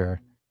Manchester,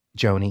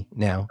 Joni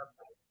now,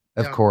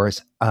 of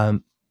course,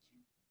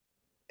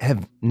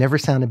 have never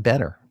sounded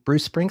better.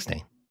 Bruce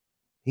Springsteen,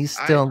 he's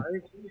still.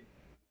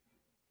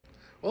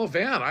 Well,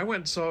 Van, I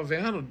went and saw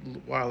Van a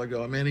while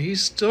ago. I mean,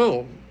 he's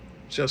still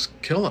just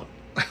killing.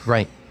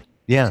 Right.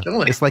 Yeah.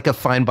 Killing. It's like a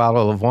fine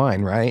bottle of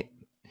wine, right?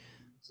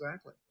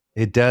 Exactly.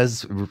 It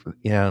does.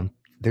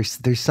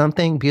 There's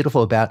something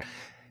beautiful about,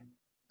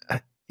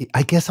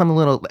 I guess I'm a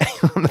little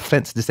on the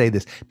fence to say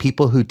this,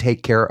 people who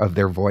take care of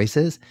their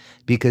voices,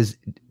 because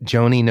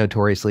Joni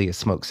notoriously has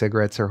smoked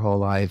cigarettes her whole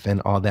life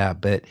and all that,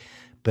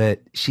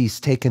 but she's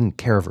taken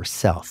care of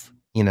herself.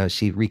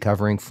 She's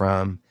recovering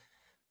from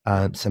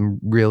some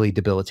really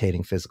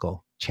debilitating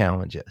physical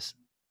challenges.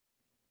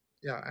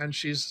 Yeah, and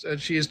she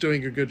is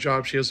doing a good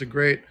job. She has a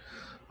great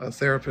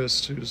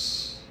therapist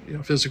who's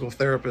physical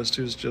therapist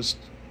who's just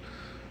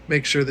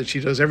makes sure that she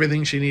does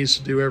everything she needs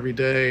to do every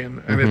day,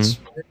 and it's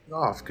paying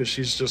off because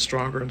she's just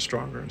stronger and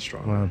stronger and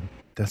stronger. Wow,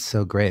 that's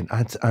so great.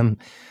 I'm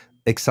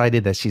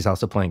excited that she's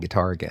also playing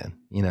guitar again.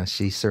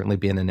 She's certainly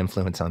been an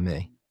influence on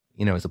me,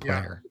 as a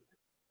player.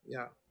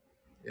 Yeah.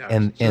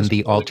 And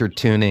the altered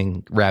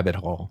tuning rabbit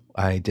hole,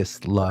 I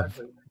just love.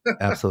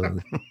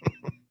 Absolutely.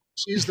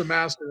 She's the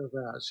master of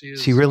that.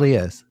 She really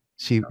is.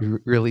 She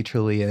really,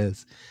 truly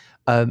is.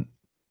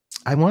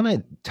 I want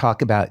to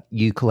talk about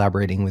you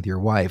collaborating with your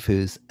wife,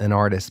 who's an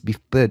artist.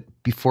 But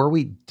before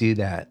we do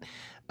that,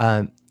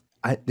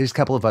 there's a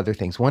couple of other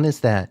things. One is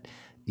that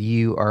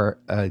you are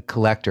a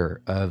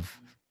collector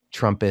of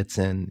trumpets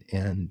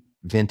and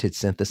vintage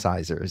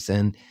synthesizers.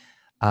 And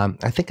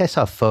I think I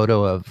saw a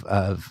photo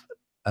of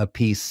a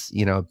piece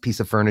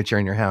of furniture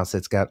in your house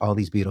that's got all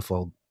these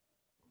beautiful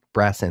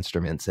brass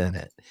instruments in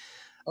it.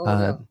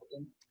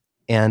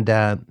 And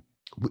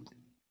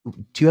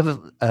do you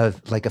have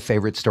a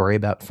favorite story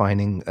about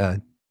finding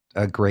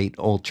a great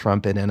old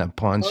trumpet in a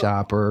pawn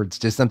shop, or it's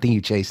just something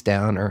you chased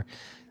down or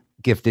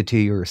gifted to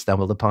you or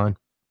stumbled upon?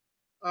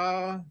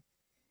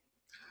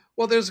 Well,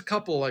 Well, there's a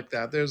couple like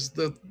that. There's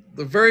the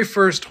very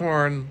first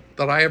horn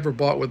that I ever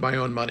bought with my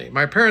own money.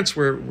 My parents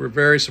were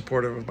very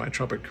supportive of my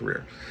trumpet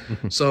career.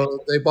 So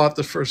they bought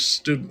the first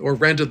student, or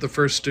rented the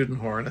first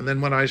student horn. And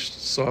then when I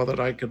saw that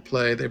I could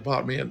play, they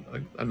bought me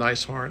a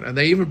nice horn. And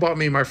they even bought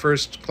me my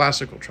first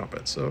classical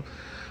trumpet. So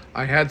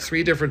I had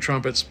 3 different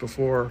trumpets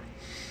before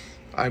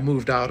I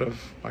moved out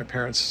of my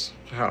parents'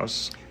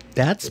 house.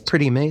 That's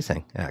pretty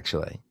amazing,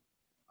 actually.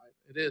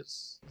 It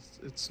is.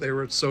 They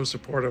were so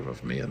supportive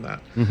of me in that.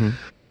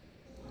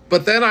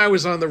 But then I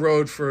was on the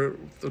road for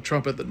the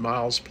trumpet that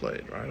Miles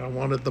played, right? I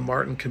wanted the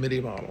Martin committee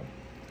model.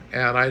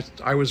 And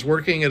I was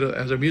working at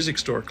a music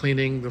store,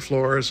 cleaning the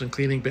floors and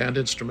cleaning band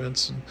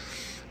instruments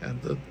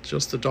and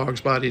just the dog's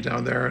body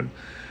down there.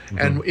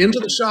 And into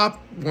the shop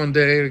one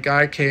day, a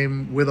guy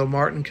came with a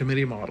Martin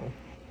committee model.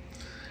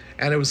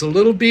 And it was a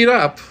little beat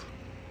up,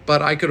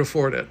 but I could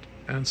afford it.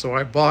 And so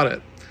I bought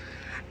it.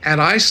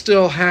 And I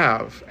still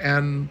have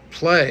and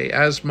play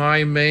as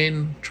my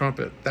main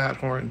trumpet that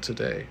horn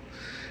today.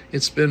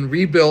 It's been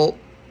rebuilt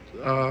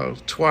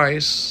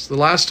twice. The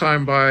last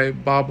time by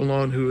Bob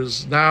Malone, who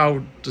is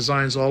now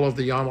designs all of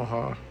the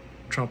Yamaha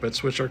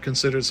trumpets, which are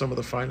considered some of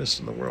the finest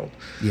in the world.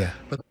 Yeah.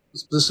 But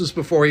this is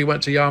before he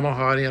went to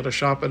Yamaha, and he had a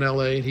shop in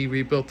LA, and he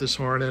rebuilt this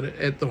horn,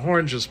 and the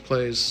horn just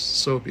plays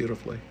so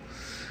beautifully.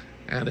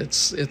 And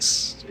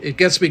it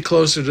gets me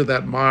closer to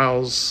that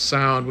Miles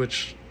sound,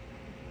 which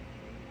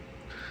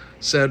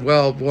said,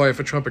 well, boy,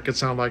 if a trumpet could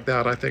sound like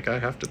that, I think I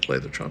have to play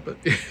the trumpet.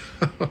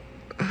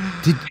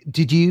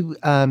 Did you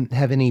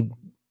have any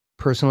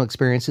personal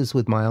experiences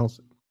with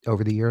Miles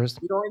over the years?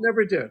 I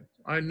never did.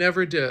 I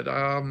never did.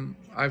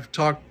 I've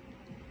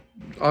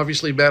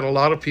obviously met a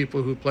lot of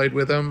people who played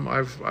with him.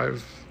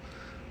 I've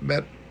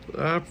met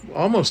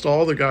almost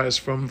all the guys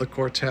from the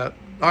quartet.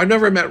 I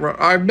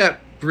met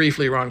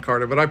briefly Ron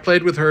Carter, but I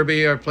played with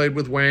Herbie, I played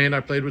with Wayne, I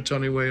played with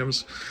Tony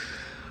Williams.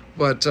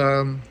 But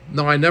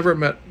no, I never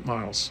met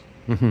Miles.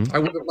 I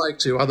would have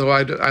liked to, although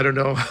I don't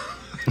know.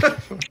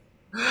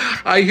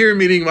 I hear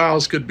meeting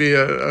Miles could be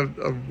a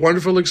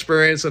wonderful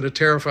experience and a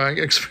terrifying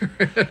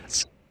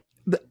experience.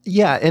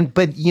 Yeah,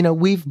 but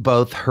we've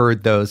both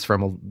heard those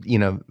from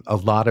a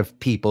lot of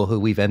people who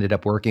we've ended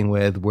up working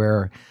with,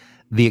 where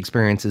the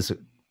experiences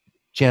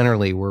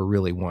generally were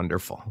really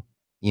wonderful.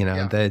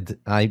 That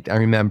I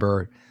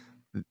remember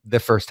the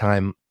first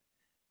time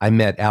I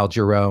met Al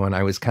Jarreau, and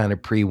I was kind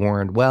of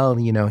pre-warned, well,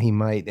 he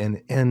might,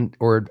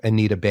 or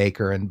Anita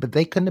Baker, but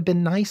they couldn't have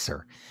been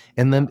nicer.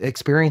 And the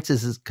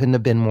experiences couldn't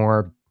have been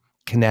more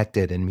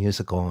connected and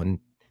musical and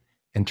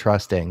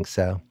trusting.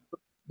 So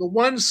the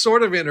one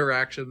sort of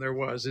interaction there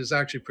is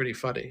actually pretty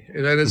funny.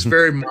 And it's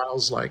very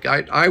Miles-like.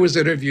 I was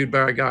interviewed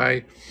by a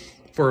guy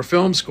for a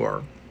film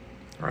score,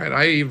 right?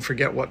 I even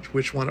forget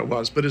which one it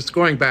was, but it's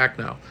going back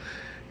now.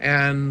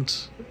 And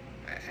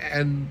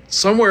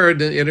somewhere in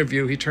the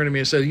interview, he turned to me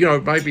and said,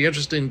 it might be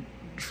interesting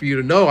for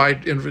you to know,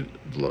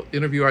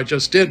 interview I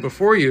just did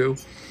before you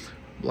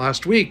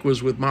last week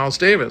was with Miles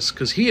Davis,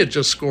 because he had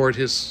just scored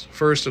his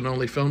first and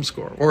only film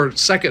score, or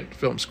second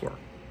film score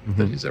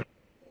that he's ever.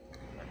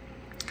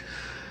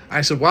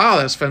 I said, wow,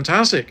 that's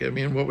fantastic. I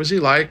mean, what was he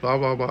like? Blah,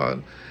 blah, blah.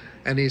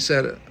 And he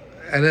said,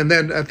 and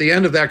then at the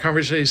end of that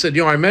conversation, he said,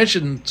 I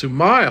mentioned to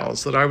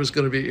Miles that I was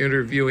going to be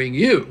interviewing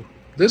you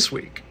this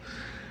week.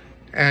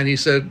 And he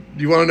said,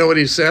 you want to know what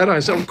he said? I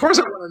said, of course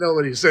I want to know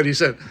what he said. He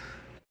said,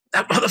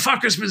 that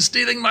motherfucker's been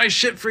stealing my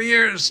shit for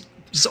years,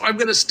 so I'm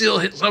going to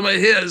steal some of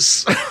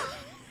his.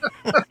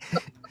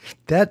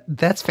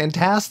 That's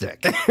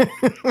fantastic.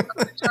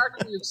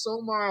 Exactly, it's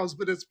so Miles,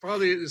 but it's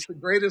the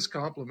greatest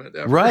compliment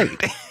ever. Right.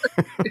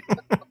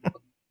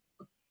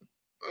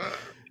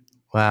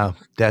 Wow,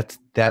 that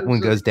one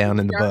goes down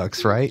in the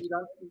books, right?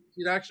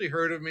 He'd actually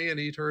heard of me, and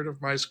he'd heard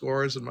of my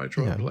scores and my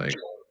trumpet playing.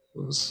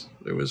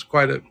 It was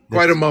quite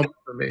a moment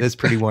for me. That's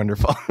pretty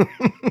wonderful.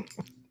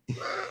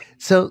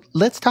 So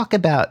let's talk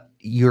about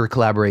your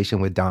collaboration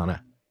with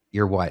Donna,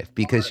 your wife,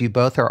 because you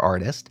both are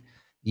artists.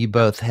 You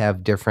both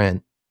have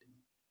different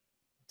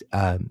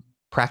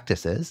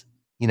practices,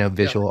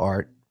 visual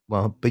art.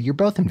 Well, but you're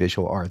both in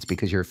visual arts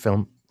because you're a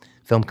film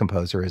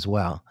composer as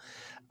well.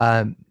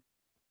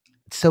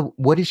 So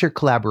what is your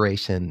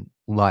collaboration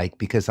like?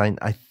 Because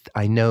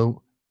I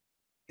know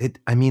it.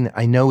 I mean,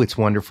 I know it's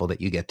wonderful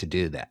that you get to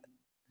do that.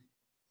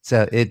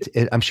 So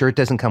I'm sure it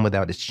doesn't come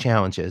without its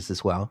challenges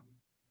as well.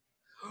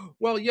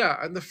 Well,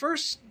 yeah, and the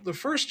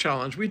first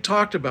challenge, we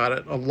talked about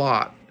it a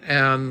lot,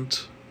 and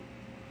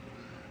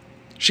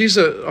she's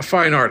a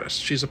fine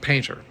artist. She's a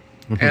painter.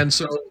 And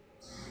so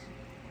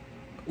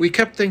we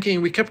kept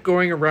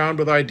going around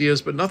with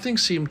ideas, but nothing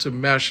seemed to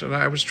mesh, and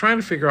I was trying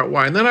to figure out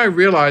why. And then I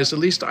realized at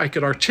least I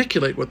could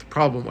articulate what the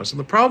problem was. And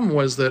the problem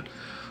was that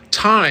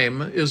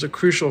time is a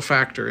crucial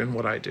factor in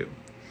what I do.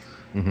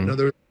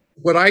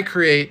 What I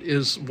create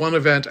is one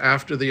event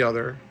after the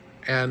other,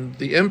 and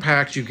the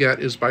impact you get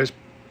is by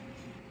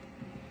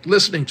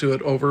listening to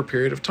it over a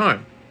period of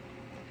time.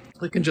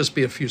 It can just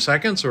be a few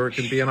seconds, or it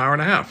can be an hour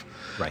and a half.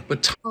 Right.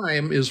 But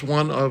time is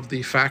one of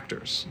the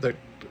factors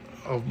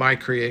of my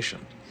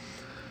creation.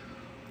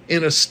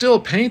 In a still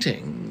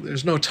painting,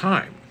 there's no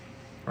time.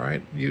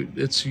 right?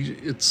 It's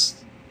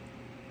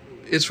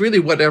really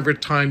whatever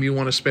time you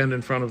want to spend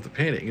in front of the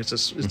painting. It's a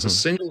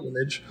single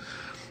image,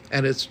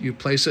 and you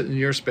place it in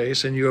your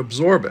space and you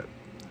absorb it.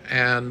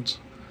 And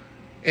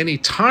any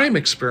time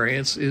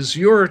experience is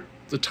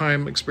the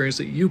time experience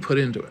that you put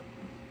into it,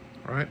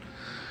 right?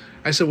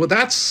 I said, well,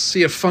 that's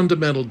a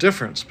fundamental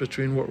difference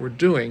between what we're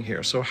doing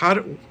here. So how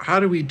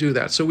do we do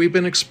that? So we've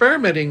been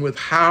experimenting with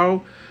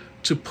how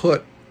to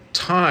put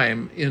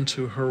time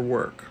into her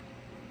work.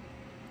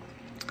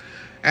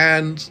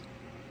 And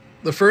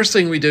the first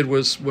thing we did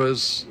was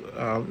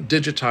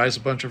digitize a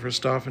bunch of her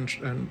stuff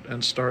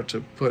and start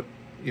to put,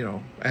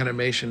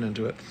 animation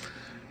into it.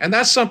 And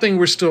that's something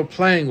we're still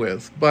playing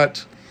with,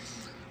 but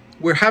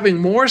we're having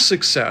more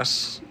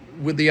success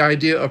with the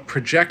idea of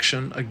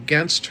projection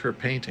against her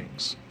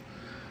paintings,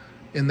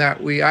 in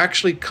that we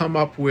actually come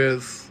up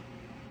with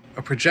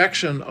a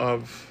projection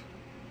of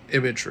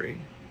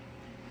imagery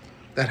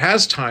that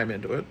has time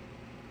into it,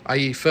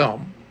 i.e.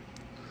 film,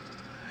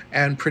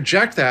 and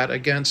project that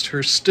against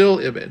her still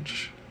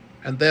image.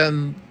 And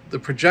then the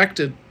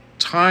projected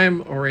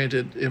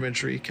time-oriented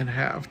imagery can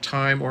have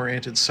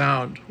time-oriented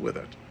sound with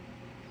it.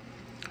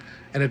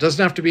 And it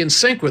doesn't have to be in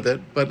sync with it,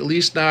 but at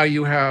least now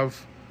you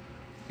have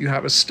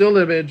a still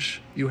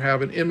image, you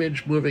have an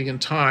image moving in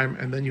time,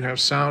 and then you have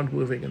sound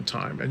moving in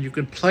time. And you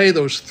can play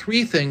those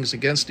three things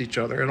against each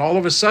other. And all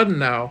of a sudden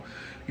now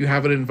you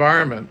have an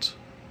environment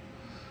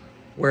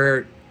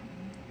where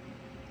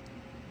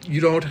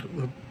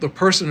the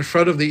person in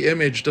front of the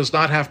image does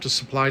not have to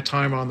supply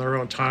time on their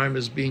own. Time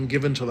is being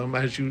given to them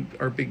as you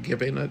are being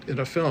given it in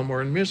a film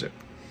or in music.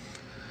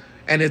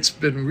 And it's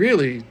been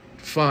really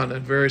fun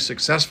and very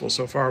successful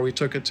so far. We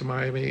took it to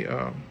Miami,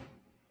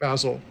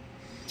 Basel.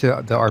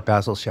 To the Art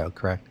Basel show,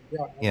 correct?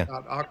 Yeah.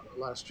 At Aqua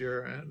last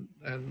year,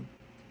 and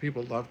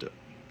people loved it.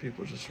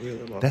 People just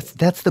really loved it.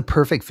 That's the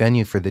perfect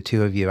venue for the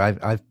two of you.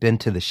 I've been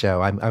to the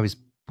show. I was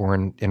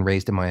born and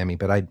raised in Miami,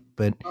 but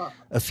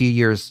a few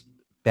years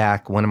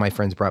back, one of my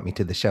friends brought me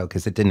to the show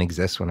because it didn't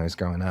exist when I was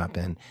growing up,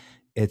 and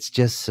it's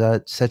just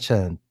such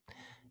an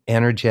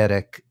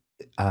energetic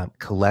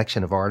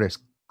collection of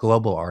artists,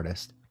 global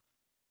artists.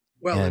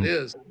 Well, it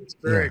is. It's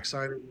very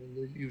exciting.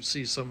 You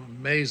see some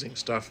amazing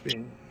stuff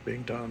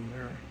being done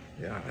there.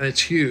 Yeah, and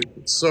it's huge.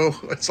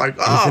 It's like,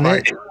 oh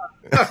my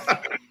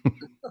God.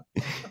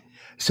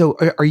 So,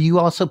 are you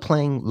also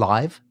playing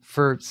live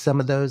for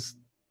some of those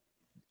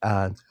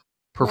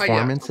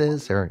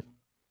performances, or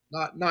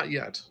not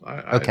yet?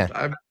 Okay.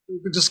 I've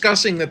been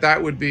discussing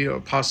that would be a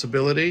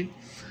possibility.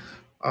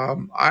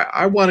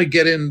 I want to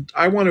get in.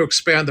 I want to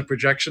expand the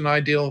projection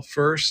ideal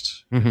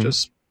first. Mm-hmm.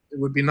 It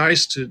would be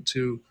nice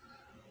to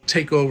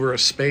take over a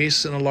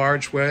space in a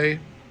large way.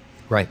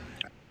 Right.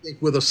 I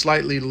think with a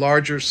slightly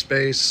larger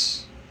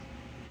space,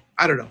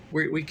 I don't know.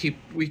 We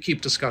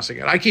keep discussing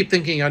it. I keep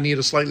thinking I need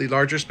a slightly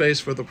larger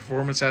space for the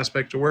performance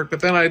aspect to work, but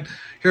then I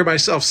hear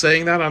myself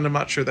saying that, and I'm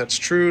not sure that's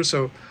true.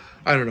 So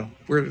I don't know.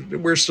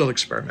 We're still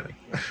experimenting.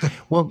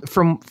 Well,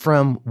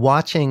 from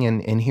watching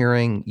and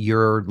hearing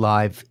your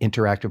live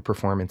interactive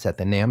performance at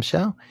the NAMM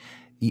show,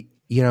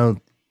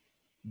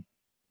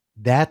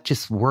 that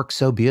just works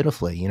so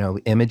beautifully.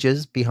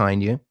 Images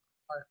behind you,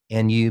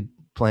 and you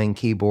playing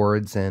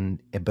keyboards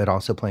but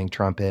also playing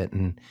trumpet,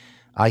 and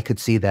I could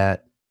see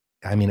that.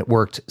 I mean, it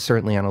worked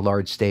certainly on a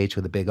large stage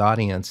with a big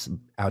audience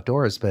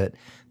outdoors, but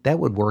that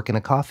would work in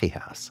a coffee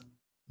house,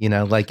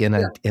 like in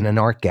an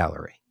art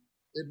gallery.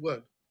 It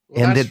would.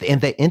 Well,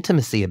 and the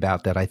intimacy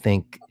about that, I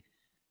think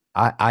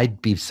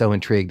I'd be so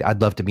intrigued.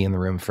 I'd love to be in the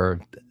room for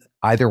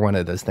either one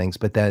of those things,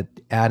 but that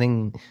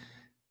adding,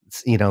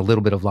 a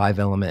little bit of live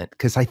element,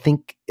 because I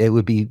think it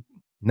would be,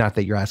 not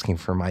that you're asking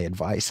for my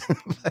advice,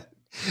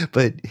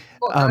 but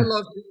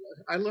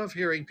I love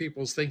hearing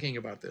people's thinking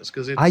about this,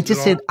 because I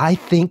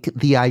think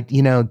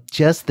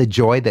just the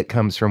joy that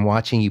comes from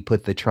watching you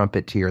put the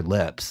trumpet to your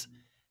lips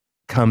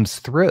comes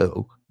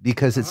through,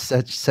 because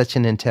it's such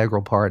an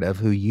integral part of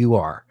who you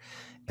are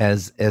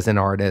as an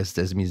artist,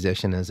 as a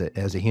musician, as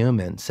a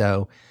human.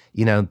 So,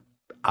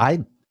 I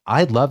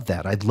loved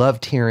that. I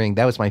loved hearing.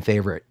 That was my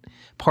favorite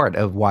part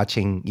of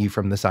watching you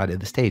from the side of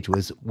the stage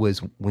was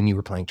when you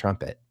were playing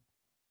trumpet.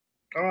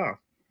 Oh,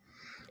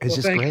 it's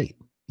just great.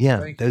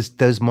 Yeah,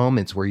 those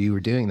moments where you were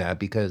doing that,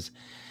 because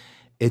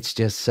it's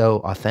just so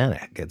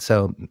authentic. It's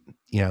so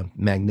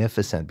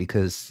magnificent,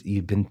 because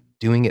you've been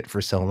doing it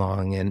for so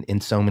long and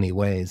in so many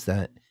ways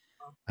that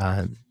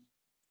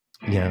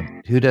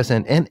who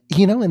doesn't? And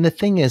and the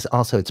thing is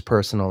also, it's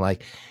personal.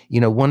 Like,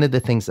 one of the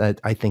things that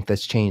I think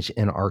that's changed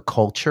in our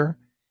culture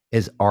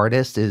as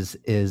artists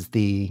is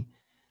the,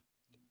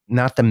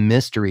 not the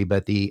mystery,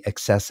 but the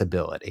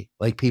accessibility.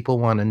 Like, people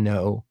want to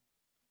know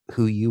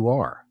who you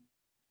are.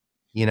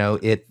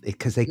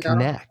 Because they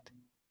connect.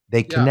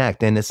 They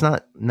connect, and it's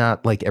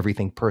not like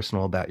everything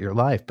personal about your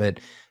life,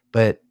 but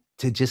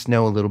to just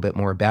know a little bit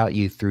more about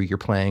you through your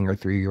playing or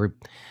through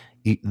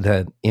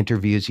the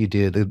interviews you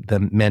do, the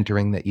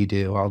mentoring that you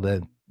do, all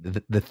the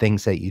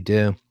things that you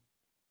do.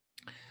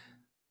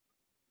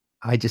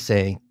 I just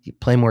say,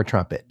 play more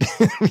trumpet.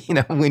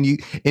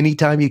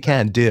 Anytime you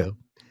can, do.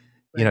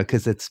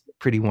 because it's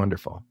pretty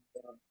wonderful.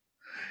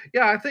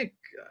 Yeah, I think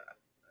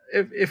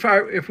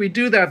if we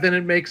do that, then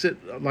it makes it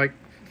like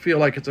feel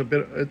like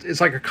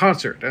it's like a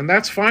concert, and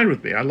that's fine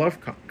with me. I love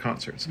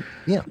concerts.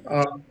 Yeah.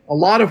 A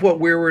lot of what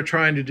we were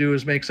trying to do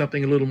is make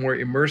something a little more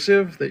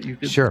immersive, that you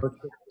could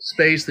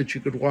space that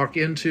you could walk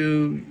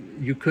into.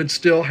 You could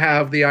still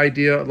have the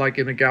idea, like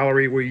in a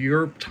gallery, where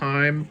your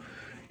time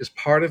is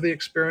part of the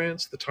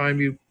experience, the time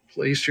you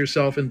place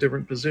yourself in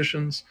different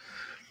positions.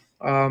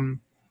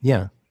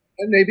 Yeah.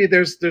 And maybe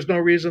there's no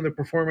reason the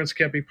performance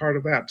can't be part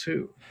of that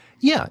too.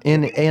 Yeah,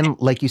 and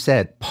like you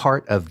said,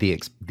 part of the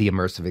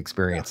immersive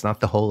experience, not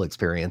the whole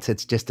experience.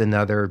 It's just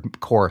another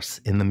course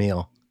in the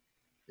meal.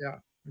 Yeah,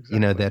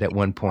 exactly. That at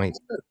one point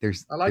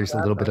there's a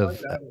little bit of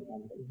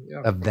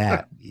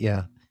that.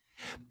 Yeah.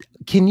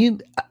 Can you,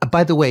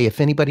 by the way,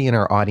 if anybody in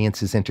our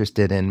audience is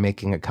interested in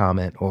making a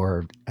comment,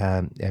 or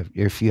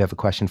if you have a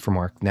question for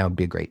Mark, now would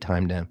be a great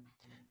time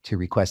to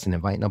request an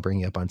invite, and I'll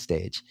bring you up on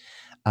stage.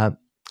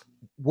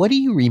 What do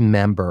you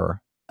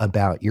remember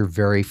about your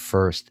very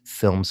first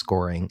film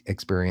scoring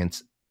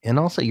experience, and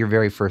also your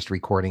very first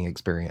recording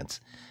experience?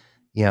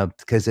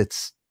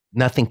 Because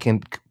nothing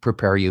can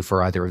prepare you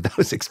for either of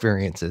those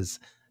experiences.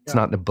 It's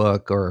not in a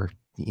book or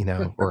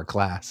a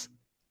class.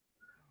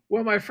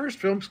 Well, my first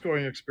film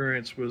scoring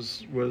experience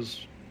was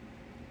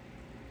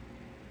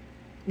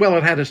well,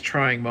 it had its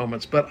trying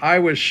moments, but I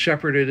was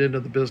shepherded into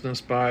the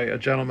business by a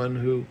gentleman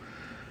who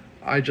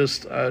I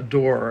just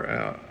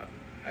adore,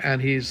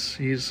 and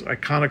he's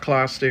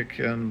iconoclastic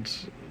and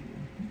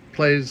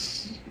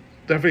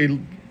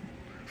definitely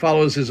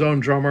follows his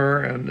own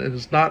drummer, and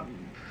is not,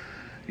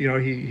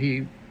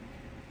 he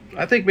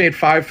I think made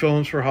 5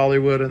 films for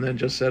Hollywood and then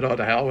just said, "Oh,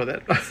 to hell with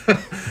it."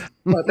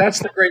 But that's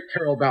the great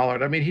Carroll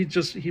Ballard. I mean,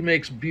 he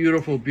makes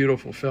beautiful,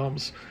 beautiful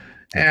films,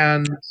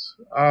 and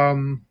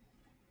the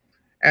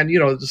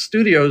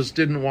studios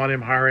didn't want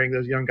him hiring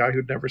this young guy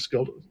who'd never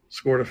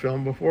scored a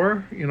film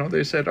before.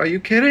 They said, "Are you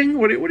kidding?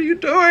 What are you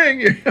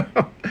doing?"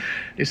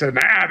 He said,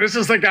 "Nah, this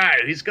is the guy.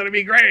 He's going to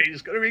be great.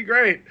 He's going to be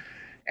great."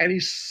 And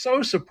he's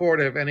so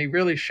supportive, and he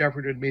really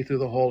shepherded me through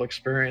the whole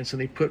experience.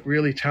 And he put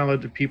really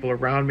talented people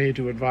around me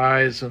to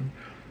advise and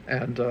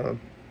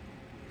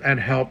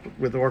help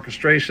with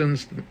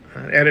orchestrations,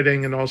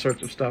 editing, and all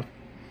sorts of stuff.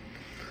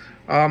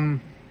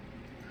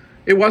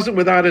 It wasn't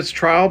without its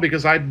trial,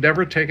 because I'd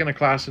never taken a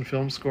class in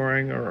film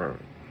scoring or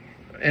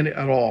at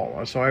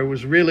all. So I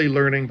was really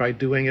learning by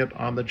doing it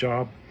on the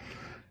job.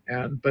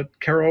 But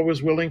Carroll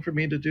was willing for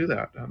me to do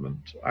that.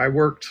 I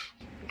worked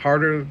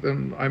harder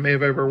than I may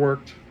have ever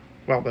worked.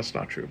 Well, that's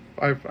not true.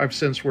 I've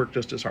since worked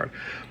just as hard.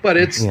 But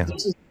this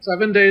is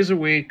 7 days a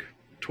week,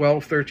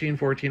 12, 13,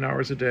 14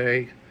 hours a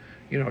day,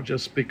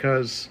 just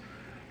because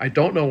I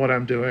don't know what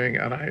I'm doing.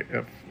 And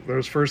if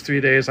those first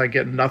 3 days I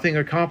get nothing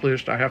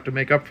accomplished, I have to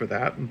make up for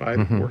that and by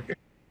working.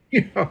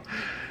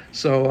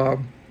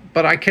 So,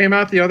 but I came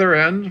out the other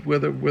end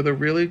with a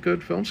really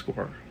good film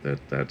score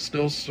that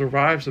still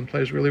survives and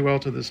plays really well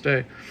to this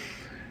day.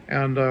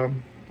 And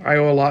I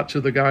owe a lot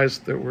to the guys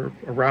that were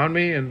around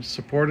me and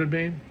supported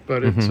me,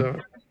 but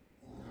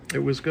it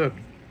was good.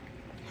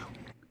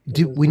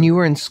 When you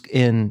were in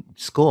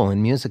school,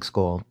 in music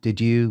school,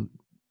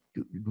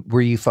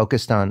 were you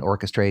focused on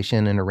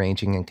orchestration and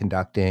arranging and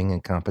conducting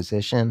and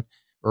composition,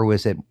 or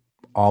was it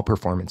all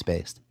performance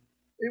based?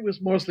 It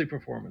was mostly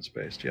performance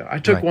based. Yeah, I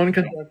took one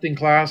conducting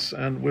class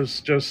and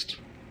was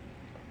just.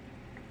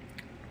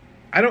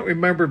 I don't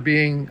remember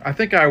I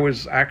think I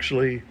was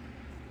actually.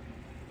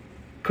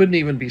 Couldn't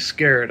even be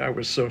scared. I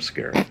was so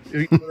scared.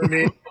 You know what I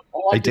mean?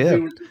 I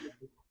did.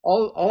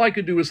 All I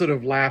could do was sort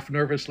of laugh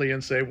nervously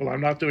and say, "Well, I'm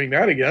not doing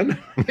that again."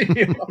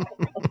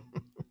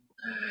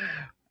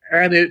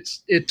 And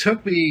it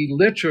took me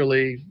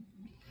literally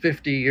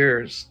 50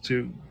 years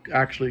to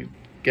actually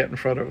get in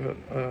front of it,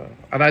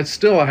 and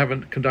I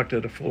haven't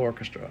conducted a full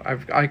orchestra.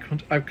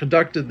 I've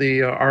conducted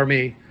the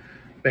Army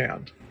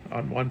band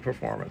on one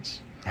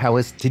performance.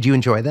 Did you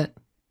enjoy that?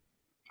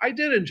 I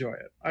did enjoy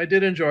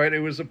it. It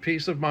was a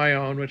piece of my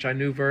own, which I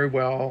knew very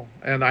well,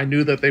 and I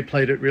knew that they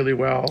played it really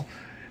well,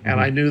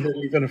 and I knew that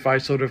even if I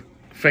sort of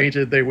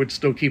fainted, they would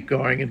still keep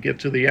going and get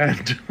to the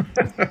end,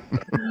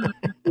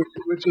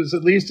 which is,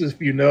 at least if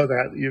you know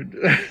that.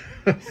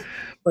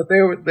 But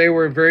they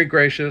were very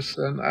gracious,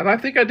 and I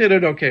think I did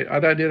an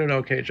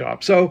okay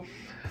job. So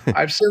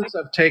I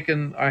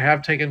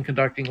have taken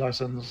conducting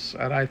lessons,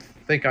 and I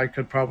think I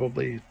could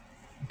probably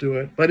do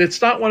it, but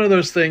it's not one of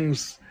those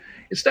things.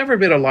 It's never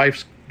been a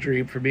life's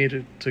dream for me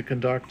to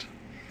conduct.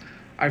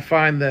 I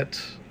find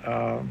that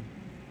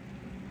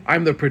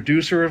I'm the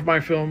producer of my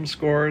film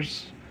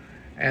scores,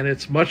 and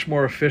it's much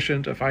more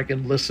efficient if I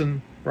can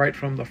listen right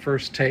from the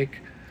first take.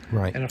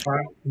 Right. And if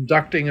I'm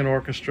conducting an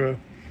orchestra,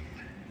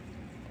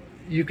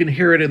 you can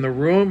hear it in the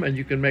room and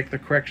you can make the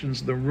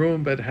corrections in the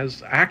room, but it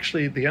has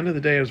actually, at the end of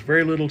the day, has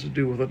very little to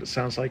do with what it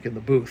sounds like in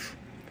the booth.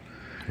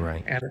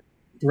 Right. And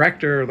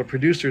director or the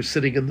producer is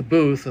sitting in the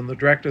booth, and the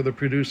director or the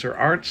producer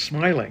aren't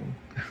smiling.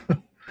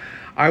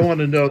 I want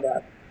to know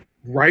that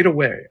right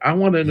away. I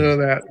want to know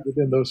that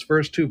within those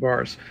first 2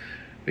 bars,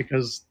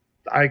 because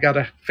I got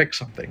to fix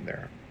something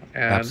there.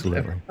 And if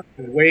Absolutely. I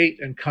have to wait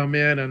and come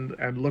in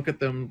and look at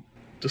them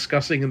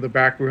discussing in the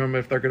back room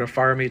if they're going to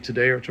fire me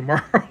today or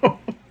tomorrow,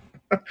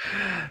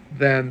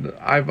 then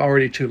I'm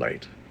already too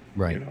late,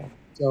 Right. you know.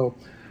 So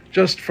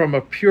just from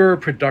a pure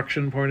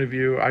production point of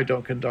view, I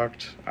don't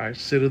conduct. I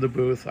sit in the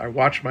booth, I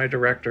watch my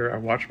director, I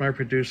watch my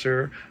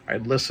producer, I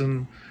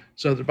listen,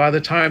 so that by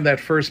the time that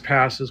first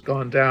pass has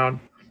gone down,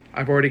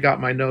 I've already got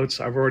my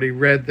notes. I've already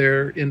read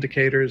their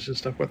indicators and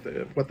stuff,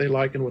 what they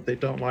like and what they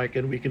don't like,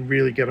 and we can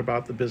really get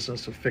about the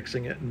business of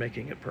fixing it and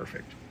making it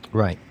perfect.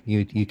 Right.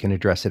 You can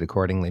address it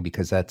accordingly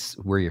because that's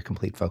where your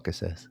complete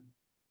focus is.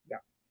 Yeah.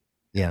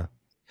 Yeah.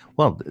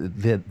 Well,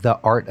 the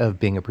art of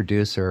being a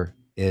producer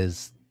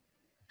is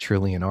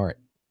truly an art.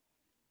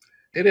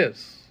 It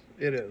is.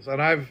 It is.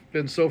 And I've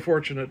been so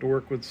fortunate to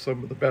work with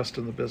some of the best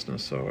in the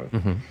business, so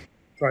I've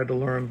tried to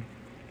learn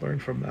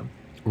from them.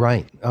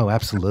 Right. Oh,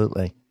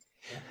 absolutely.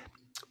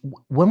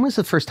 When was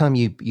the first time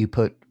you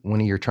put one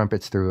of your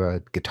trumpets through a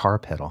guitar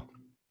pedal?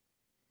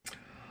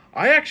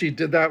 I actually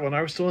did that when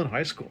I was still in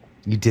high school.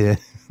 You did?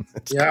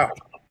 Yeah.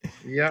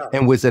 Yeah.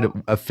 And was it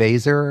a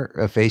phaser,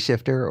 a phase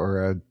shifter,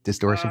 or a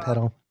distortion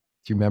pedal?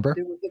 Do you remember?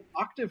 It was an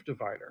octave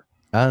divider.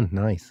 Oh,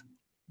 nice.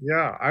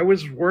 Yeah. I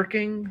was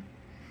working,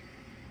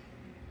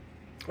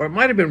 or it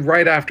might have been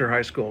right after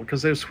high school,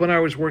 because it was when I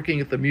was working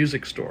at the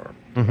music store.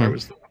 I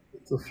was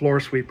the floor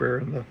sweeper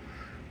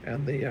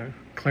and the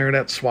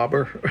clarinet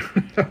swabber.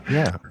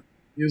 Yeah.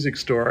 Music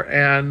store.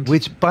 And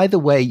which, by the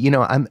way, you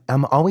know,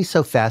 I'm always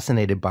so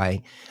fascinated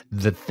by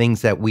the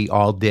things that we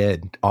all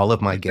did, all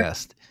of my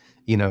guests,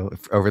 you know,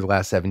 over the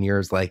last 7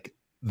 years, like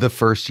the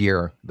first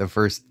year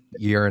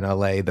in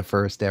LA, the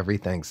first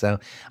everything. So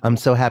I'm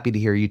so happy to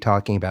hear you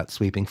talking about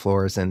sweeping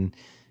floors and,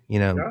 you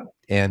know,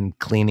 and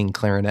cleaning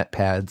clarinet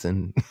pads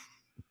and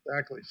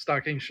exactly,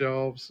 stocking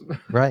shelves.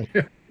 Right.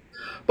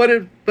 But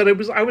it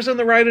was, I was in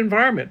the right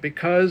environment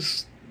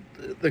because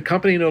the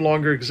company no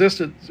longer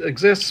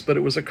exists, but it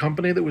was a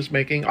company that was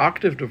making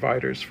octave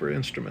dividers for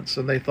instruments,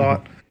 and they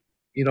thought,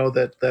 you know,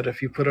 that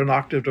if you put an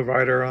octave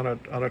divider on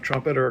a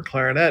trumpet or a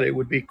clarinet, it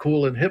would be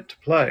cool and hip to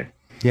play.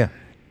 Yeah.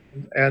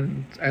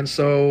 And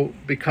so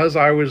because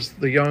I was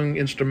the young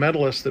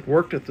instrumentalist that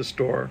worked at the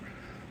store,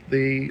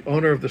 the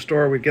owner of the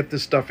store would get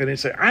this stuff in and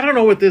say, I don't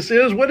know what this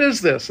is. What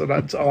is this? And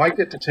I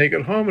get to take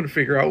it home and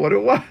figure out what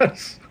it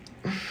was.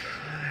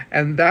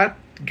 And that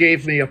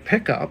gave me a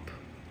pickup.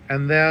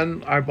 And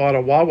then I bought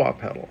a wah-wah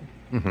pedal.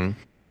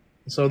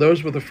 So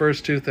those were the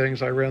first two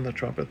things I ran the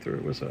trumpet through.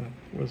 It was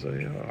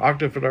a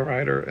octave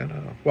divider and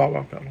a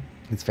wah-wah pedal.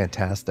 It's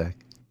fantastic.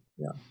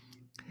 Yeah.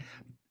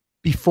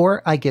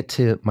 Before I get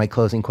to my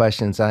closing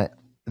questions, I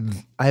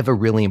have a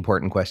really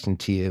important question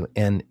to you,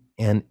 and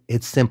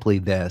it's simply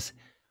this.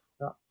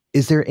 Yeah.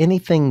 Is there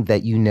anything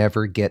that you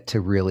never get to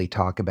really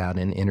talk about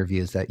in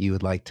interviews that you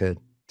would like to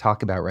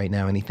talk about right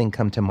now? Anything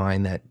come to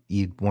mind that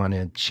you'd want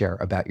to share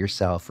about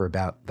yourself or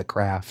about the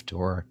craft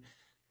or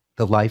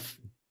the life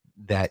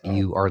that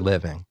you are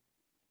living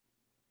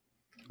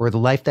or the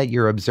life that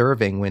you're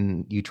observing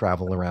when you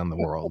travel around the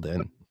world?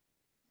 And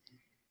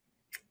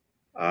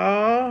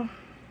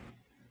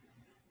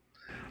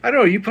I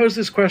don't know. You posed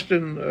this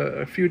question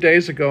a few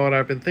days ago, and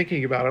I've been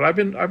thinking about it.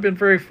 I've been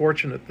very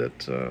fortunate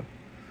that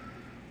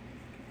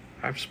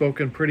I've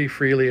spoken pretty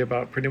freely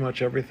about pretty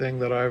much everything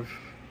that I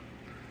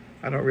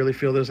don't really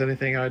feel there's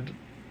anything I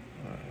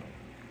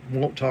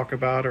won't talk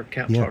about or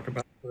can't talk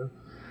about.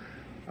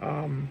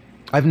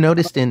 I've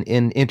noticed in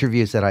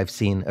interviews that I've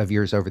seen of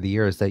yours over the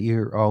years that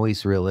you're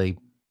always really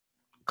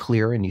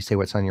clear and you say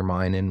what's on your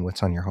mind and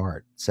what's on your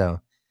heart. So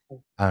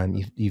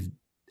I'm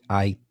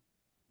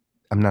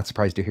not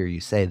surprised to hear you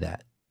say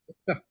that.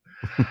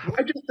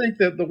 I just think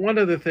that one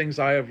of the things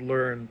I have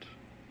learned,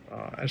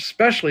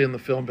 especially in the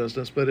film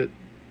business, but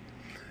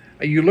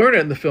you learn it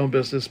in the film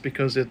business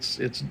because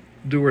it's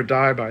do or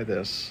die by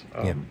this.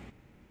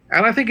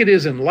 And I think it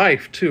is in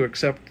life too,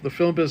 except the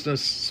film business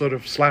sort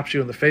of slaps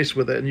you in the face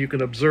with it and you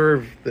can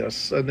observe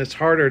this. And it's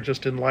harder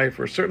just in life,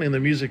 or certainly in the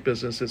music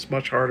business, it's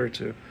much harder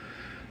to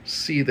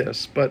see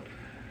this. But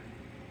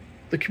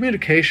the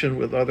communication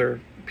with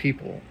other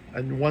people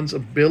and one's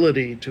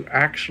ability to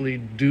actually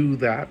do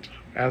that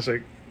as a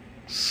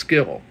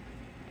skill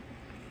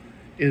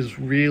is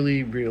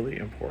really, really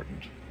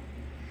important.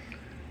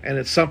 And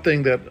it's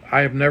something that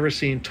I have never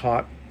seen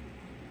taught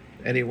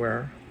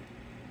anywhere.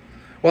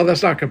 Well,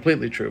 that's not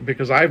completely true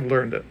because I've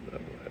learned it.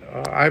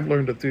 I've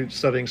learned it through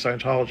studying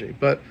Scientology.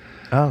 But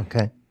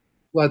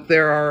But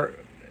there are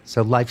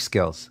life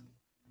skills.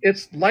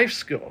 It's life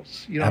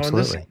skills, you know.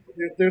 Absolutely.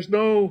 And there's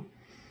no,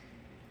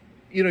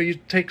 you know, you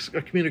take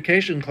a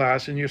communication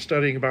class and you're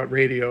studying about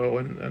radio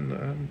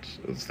and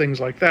things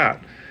like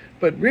that.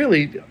 But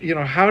really, you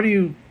know, how do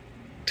you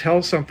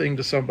tell something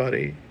to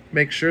somebody,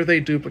 make sure they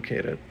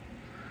duplicate it,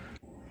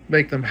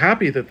 make them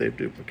happy that they've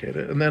duplicated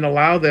it, and then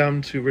allow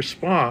them to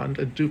respond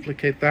and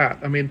duplicate that?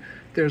 I mean,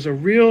 there's a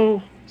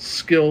real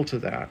skill to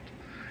that.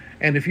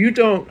 And if you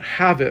don't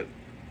have it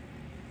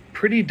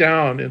pretty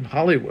down in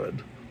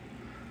Hollywood,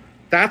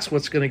 that's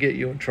what's going to get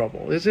you in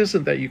trouble. It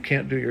isn't that you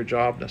can't do your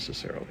job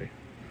necessarily.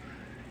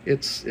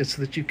 It's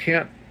that you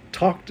can't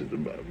talk to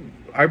them.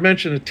 I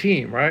mentioned a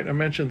team, right? I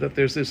mentioned that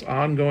there's this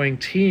ongoing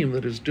team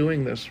that is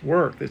doing this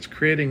work, that's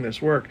creating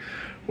this work.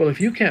 Well,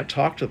 if you can't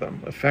talk to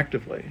them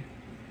effectively,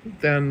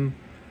 then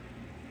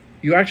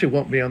you actually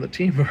won't be on the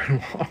team very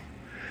long.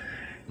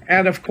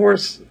 And of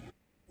course,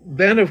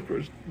 then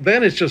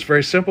it's just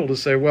very simple to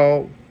say,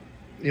 well,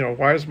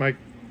 why is my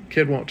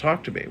kid won't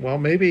talk to me? Well,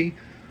 maybe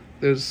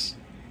there's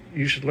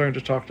you should learn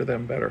to talk to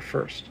them better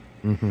first.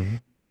 Mm-hmm.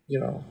 You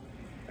know,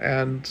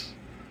 and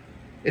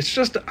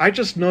I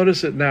just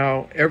notice it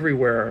now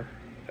everywhere.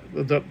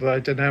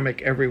 The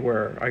dynamic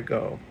everywhere I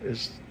go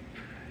is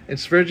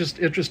it's very just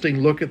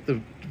interesting. Look at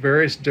the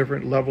various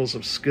different levels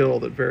of skill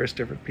that various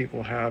different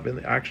people have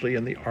actually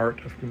in the art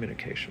of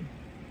communication,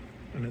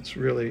 and it's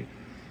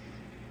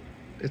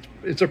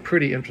a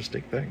pretty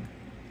interesting thing,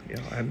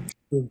 and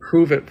to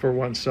improve it for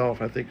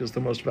oneself, I think, is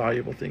the most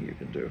valuable thing you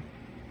can do.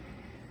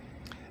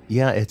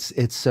 Yeah,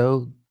 it's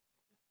so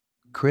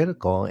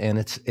critical, and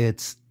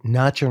it's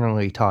not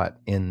generally taught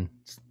in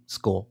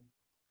school.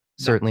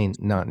 Certainly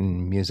not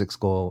in music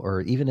school,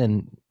 or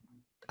even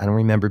I don't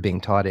remember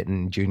being taught it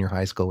in junior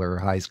high school or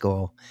high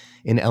school.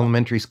 In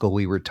elementary school,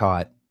 we were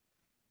taught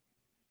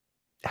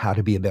how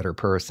to be a better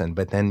person,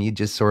 but then you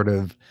just sort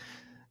of,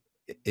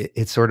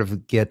 it sort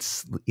of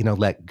gets,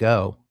 let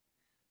go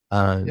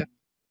Yeah,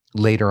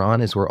 later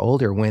on as we're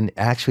older, when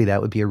actually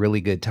that would be a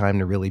really good time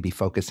to really be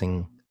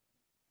focusing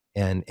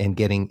and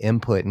getting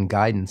input and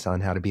guidance on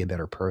how to be a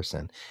better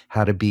person,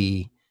 how to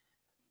be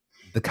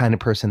the kind of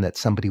person that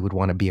somebody would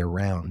want to be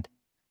around.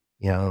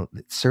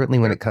 Certainly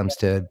when yeah, it comes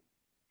to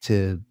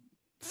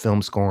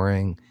film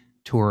scoring,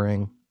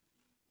 touring,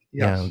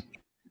 you know, yes,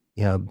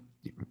 you know,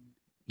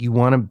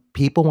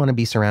 people want to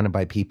be surrounded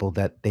by people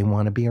that they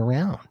want to be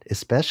around,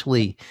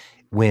 especially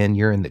when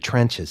you're in the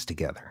trenches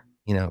together,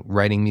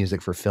 writing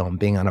music for film,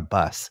 being on a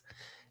bus,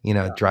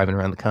 yeah, driving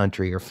around the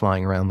country or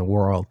flying around the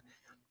world.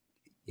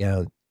 You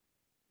know,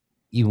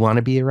 you want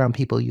to be around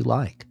people you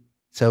like.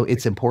 So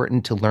it's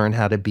important to learn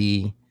how to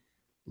be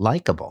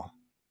likable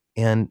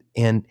and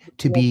to well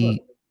put.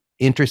 be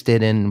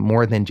interested in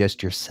more than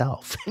just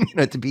yourself,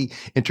 to be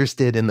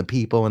interested in the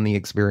people and the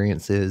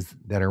experiences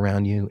that are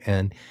around you.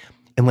 And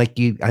like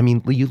you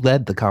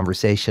led the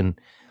conversation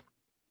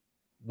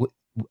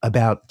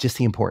about just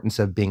the importance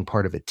of being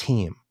part of a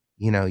team.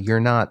 You're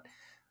not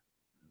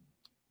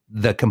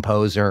the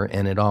composer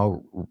and it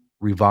all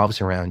revolves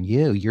around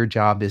you. Your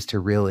job is to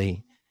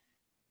really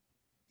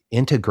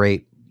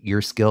integrate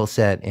your skill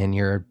set and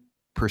your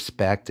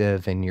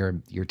perspective and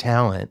your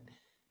talent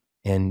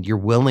and your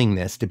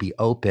willingness to be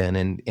open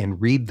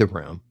and read the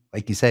room.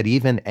 Like you said,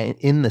 even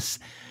in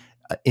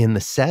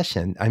the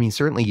session, I mean,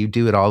 certainly you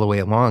do it all the way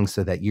along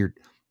so that you're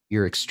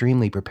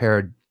extremely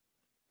prepared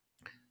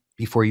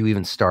before you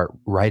even start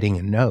writing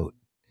a note,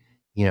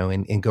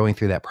 and going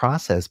through that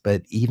process.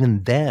 But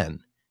even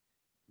then,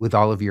 with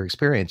all of your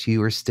experience,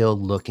 you are still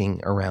looking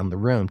around the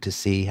room to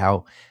see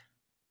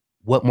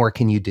what more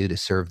can you do to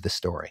serve the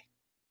story.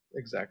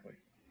 Exactly,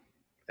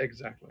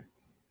 exactly.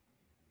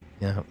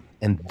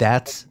 And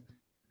that's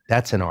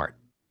an art,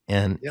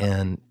 and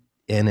Yeah,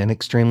 an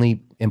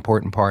extremely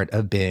important part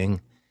of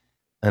being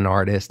an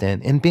artist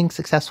and being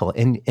successful.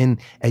 And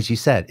as you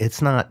said,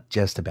 it's not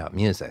just about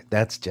music.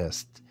 That's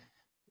just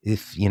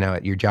if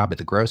at your job at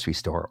the grocery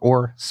store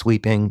or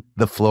sweeping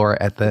the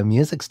floor at the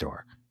music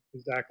store.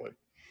 exactly.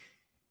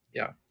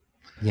 Yeah.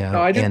 No,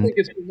 Yeah, I do and think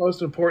it's the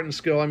most important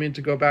skill. I mean,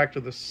 to go back to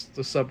the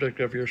subject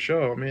of your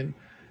show, I mean,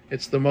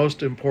 it's the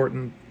most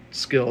important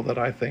skill that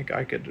I think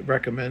I could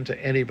recommend to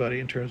anybody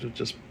in terms of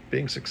just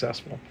being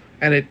successful.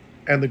 And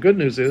the good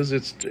news is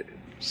it's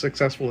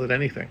successful at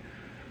anything,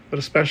 but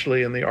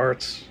especially in the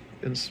arts,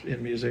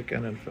 in music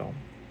and in film.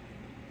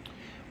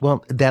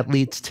 well, that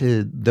leads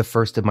to the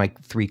first of my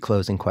three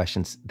closing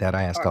questions that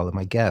I All ask right. all of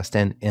my guests,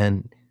 and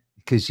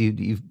because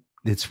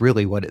it's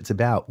really what it's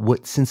about.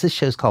 Since this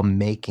show's called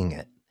Making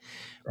It,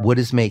 what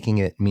does making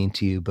it mean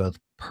to you both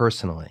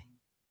personally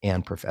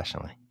and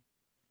professionally?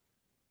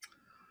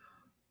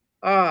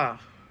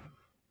 Ah,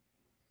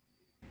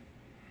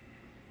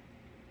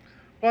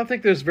 well, I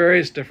think there's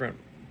various different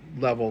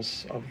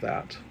levels of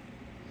that.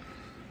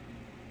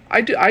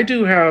 I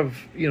do have,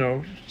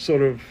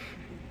 sort of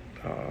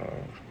uh,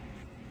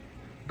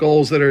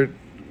 goals that are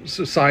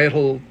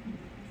societal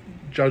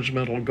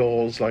judgmental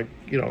goals, like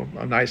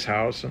a nice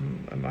house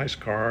and a nice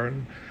car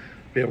and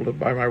be able to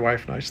buy my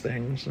wife nice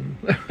things and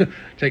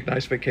take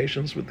nice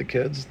vacations with the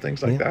kids,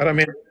 things like Yeah. that. I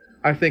mean,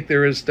 I think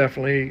there is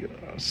definitely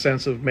a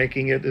sense of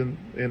making it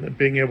in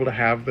being able to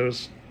have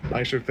those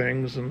nicer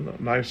things and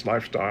a nice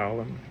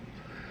lifestyle.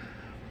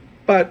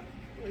 But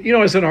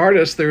as an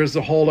artist, there is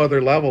a whole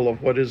other level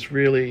of what is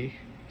really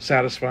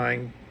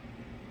satisfying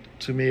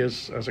to me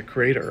as a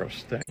creator of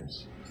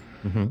things.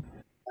 Hmm.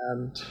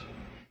 And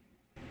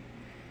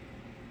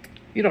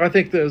I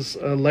think there's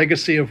a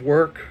legacy of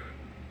work,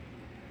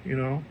 you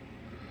know.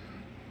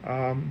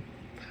 Um,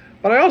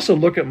 but I also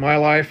look at my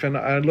life and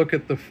I look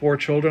at the four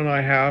children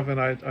I have, and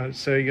I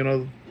say,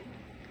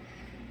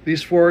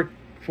 these four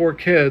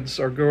kids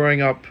are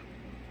growing up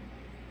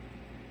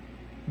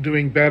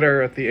doing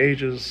better at the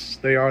ages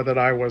they are that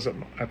I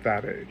wasn't at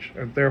that age,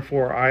 and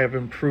therefore I have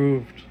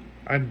improved.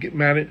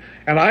 And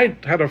I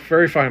had a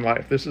very fine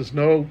life. This is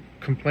no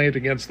complaint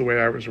against the way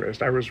I was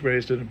raised. I was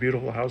raised in a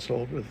beautiful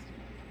household with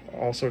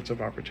all sorts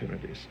of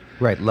opportunities.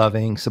 Right,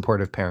 loving,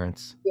 supportive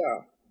parents.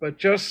 Yeah, but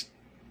just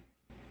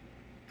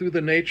through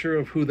the nature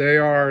of who they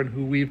are and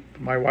who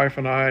my wife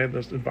and I, and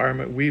this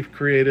environment we've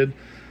created,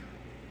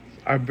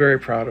 I'm very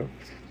proud of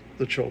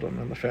the children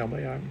and the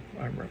family I'm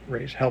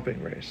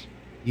helping raise.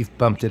 You've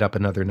bumped it up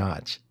another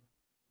notch.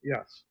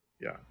 Yes,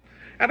 yeah.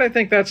 And I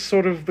think that's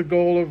sort of the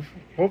goal of,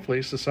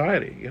 hopefully,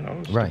 society,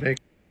 is right. to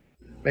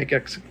make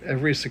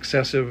every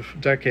successive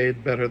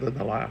decade better than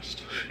the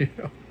last.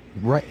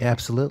 Right,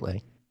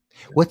 absolutely.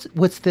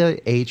 What's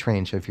the age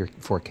range of your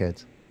 4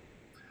 kids?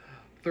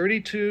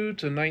 32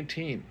 to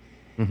 19.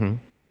 Mm-hmm.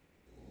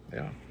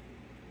 Yeah.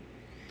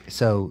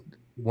 So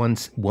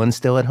one's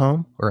still at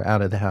home or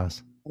out of the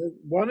house?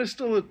 One is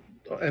still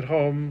at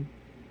home,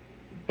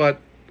 but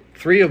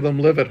 3 of them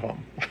live at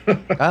home.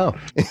 Oh.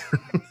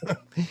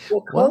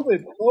 Well,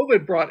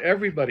 COVID brought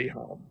everybody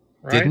home,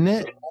 right? Didn't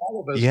it? So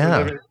all of us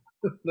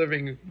were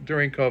living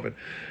during COVID.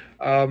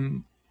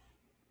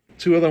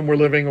 2 of them were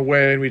living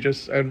away,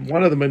 and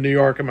one of them in New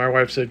York, and my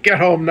wife said, "Get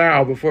home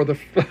now before the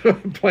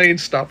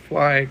planes stop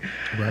flying."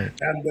 Right.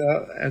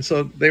 And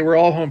so they were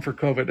all home for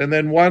COVID. And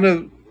then one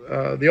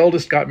of the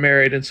oldest got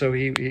married, and so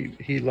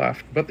he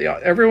left. But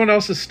everyone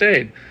else has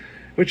stayed,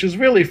 which is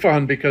really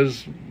fun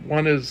because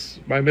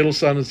my middle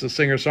son is a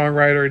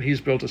singer-songwriter, and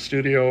he's built a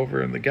studio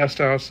over in the guest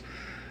house.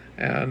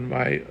 And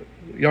my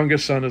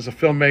youngest son is a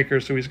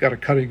filmmaker, so he's got a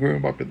cutting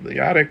room up in the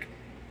attic.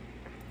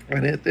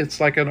 And it's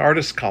like an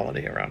artist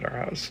colony around our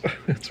house.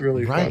 It's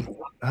really fun.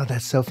 Oh,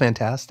 that's so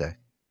fantastic.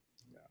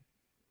 Yeah.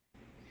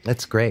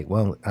 That's great.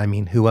 Well, I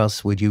mean, who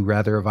else would you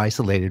rather have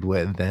isolated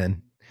with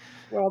than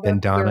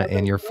Donna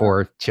and your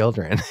 4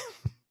 children?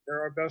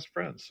 They're our best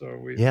friends.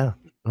 So yeah.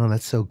 Oh,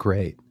 that's so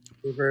great.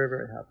 We're very,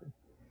 very happy.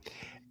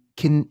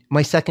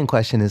 My second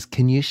question is,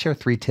 can you share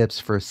 3 tips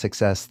for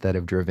success that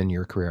have driven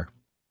your career?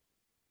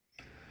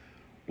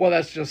 Well,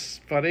 that's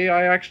just funny.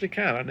 I actually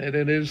can. And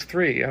it is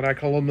 3, and I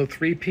call them the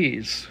 3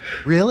 Ps.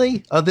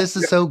 Really? Oh, this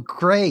is so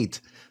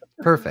great.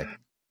 Perfect.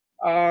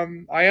 I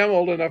am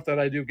old enough that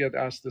I do get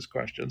asked this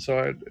question.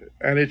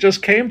 And it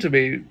just came to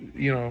me,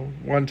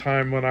 one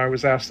time when I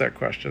was asked that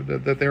question,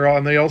 that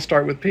they all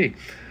start with P.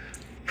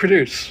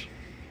 Produce.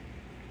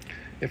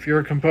 If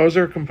you're a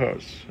composer,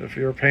 compose. If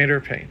you're a painter,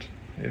 paint.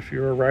 If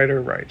you're a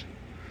writer, write.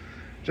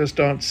 Just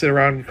don't sit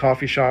around in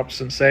coffee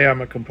shops and say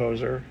I'm a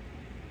composer,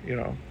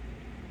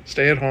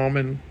 Stay at home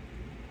and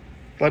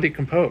bloody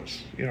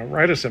compose,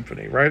 write a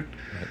symphony,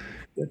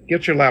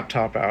 get your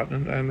laptop out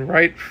and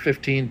write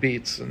 15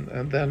 beats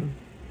and then,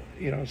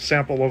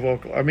 sample a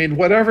vocal. I mean,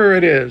 whatever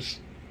it is,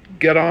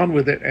 get on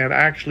with it and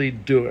actually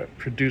do it,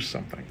 produce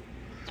something.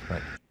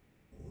 Right.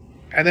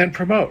 And then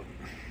promote.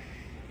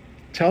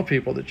 Tell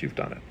people that you've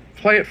done it.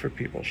 Play it for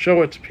people,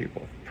 show it to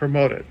people,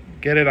 promote it,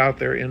 get it out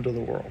there into the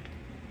world.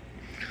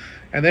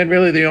 And then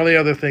really the only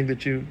other thing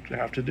that you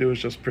have to do is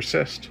just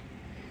persist.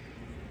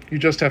 You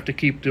just have to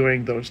keep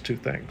doing those 2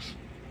 things.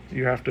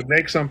 You have to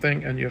make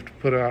something and you have to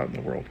put it out in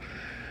the world.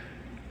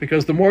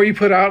 Because the more you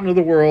put out into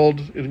the world,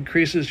 it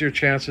increases your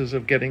chances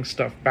of getting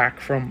stuff back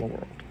from the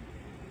world.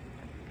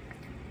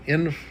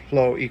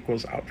 Inflow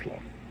equals outflow.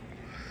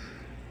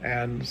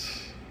 And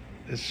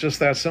it's just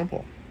that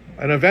simple.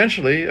 And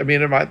eventually, I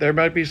mean, there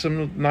might be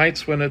some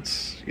nights when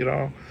it's,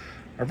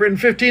 I've written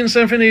 15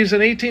 symphonies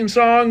and 18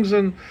 songs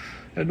and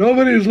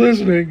nobody's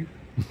listening.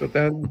 But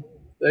then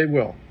they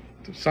will.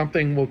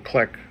 Something will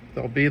click.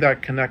 There'll be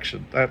that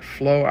connection. That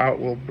flow out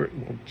will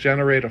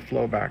generate a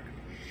flow back.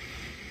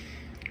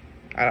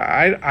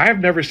 I've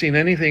never seen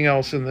anything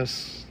else in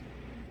this.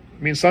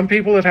 I mean, some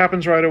people it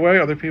happens right away.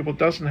 Other people it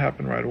doesn't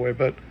happen right away.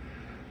 But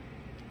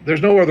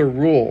there's no other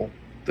rule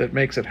that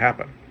makes it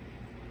happen.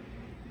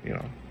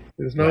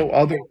 There's no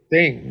other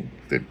thing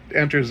that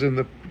enters in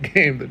the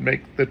game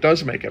that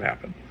does make it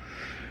happen.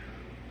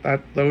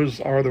 Those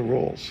are the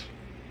rules.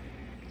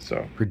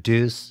 So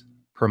produce,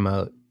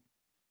 promote,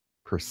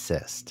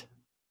 persist.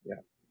 Yeah.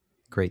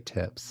 Great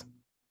tips.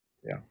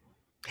 Yeah.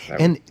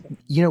 And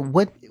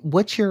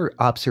what's your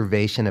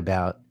observation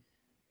about,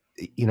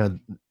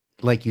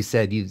 like you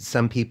said,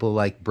 some people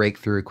like break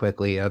through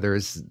quickly,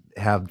 others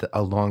have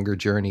a longer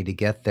journey to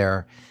get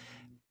there.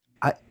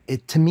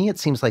 To me, it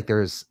seems like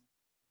there's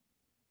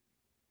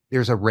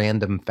a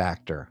random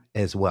factor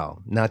as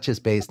well, not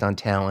just based on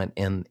talent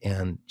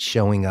and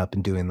showing up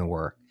and doing the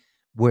work.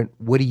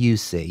 What do you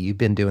see? You've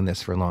been doing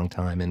this for a long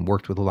time and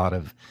worked with a lot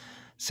of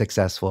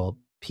successful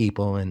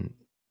people, and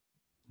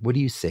what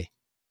do you see?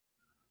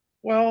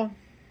 Well,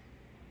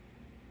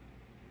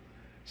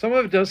 some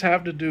of it does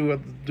have to do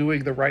with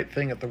doing the right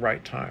thing at the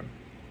right time.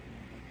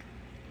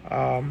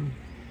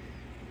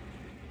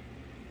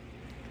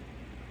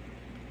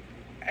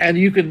 And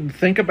you can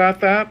think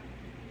about that,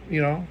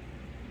 and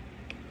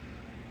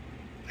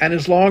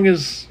as long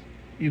as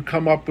you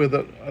come up with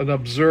an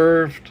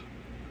observed,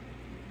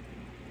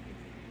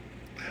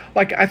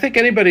 like I think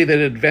anybody that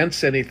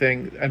invents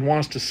anything and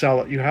wants to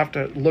sell it, you have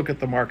to look at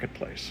the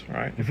marketplace,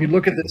 right? If you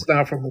look at this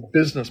now from a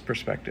business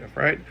perspective,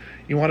 right?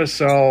 You want to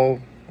sell,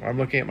 I'm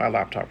looking at my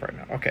laptop right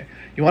now. Okay.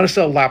 You want to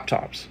sell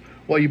laptops.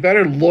 Well, you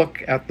better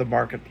look at the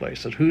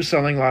marketplace, at who's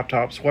selling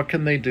laptops, what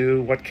can they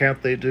do, what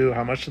can't they do,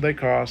 how much do they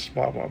cost,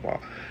 blah, blah, blah.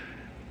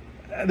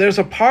 There's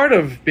a part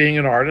of being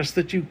an artist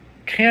that you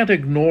can't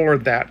ignore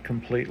that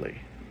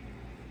completely,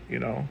 you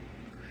know?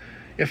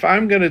 If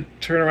I'm going to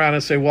turn around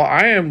and say, well,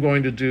 I am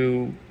going to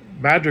do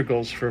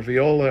madrigals for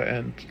viola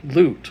and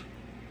lute,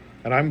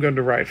 and I'm going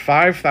to write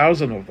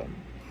 5,000 of them,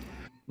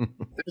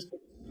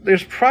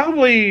 there's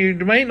probably, you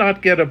may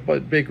not get a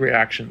big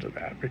reaction to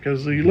that,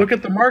 because you look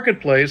at the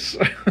marketplace,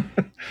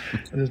 and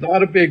there's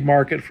not a big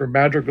market for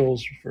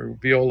madrigals for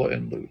viola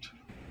and lute,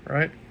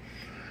 right?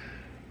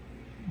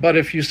 But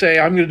if you say,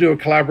 I'm going to do a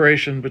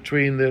collaboration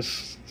between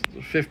this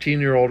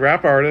 15-year-old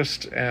rap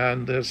artist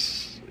and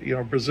this,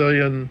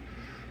 Brazilian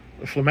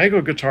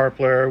flamenco guitar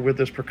player with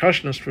this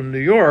percussionist from New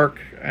York,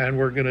 and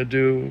we're going to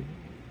do,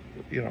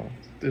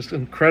 this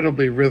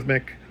incredibly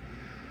rhythmic,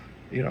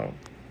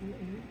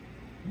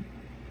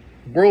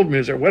 world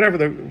music,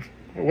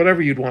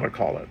 whatever you'd want to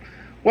call it.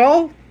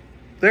 Well,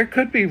 there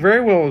could be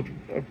very well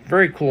a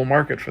very cool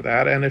market for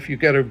that, and if you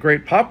get a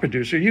great pop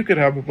producer, you could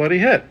have a bloody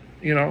hit,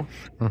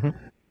 Mm-hmm.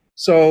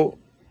 So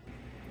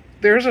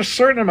there's a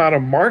certain amount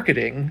of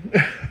marketing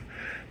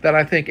that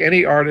I think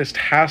any artist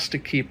has to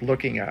keep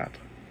looking at,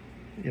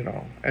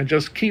 and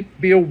just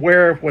be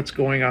aware of what's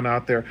going on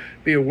out there.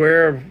 Be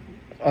aware of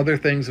other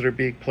things that are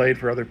being played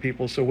for other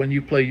people. So when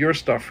you play your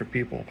stuff for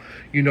people,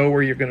 you know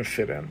where you're going to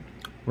fit in.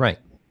 Right.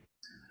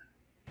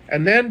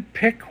 And then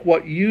pick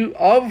what you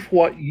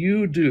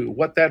do,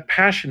 what that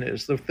passion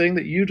is, the thing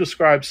that you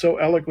described so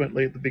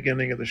eloquently at the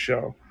beginning of the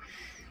show,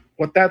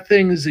 what that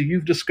thing is that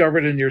you've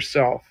discovered in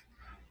yourself,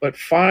 but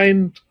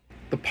find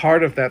the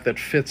part of that that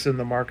fits in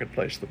the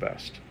marketplace the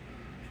best.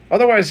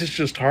 Otherwise, it's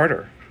just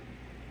harder.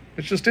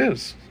 It just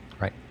is.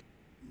 Right.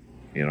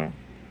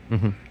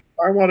 Mm-hmm.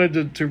 I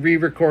wanted to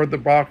re-record the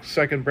Bach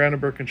Second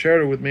Brandenburg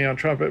Concerto with me on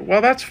trumpet.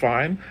 Well, that's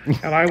fine.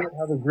 And I would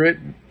have a great,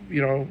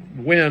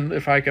 win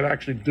if I could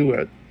actually do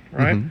it.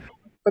 Right. Mm-hmm.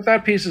 But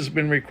that piece has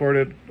been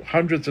recorded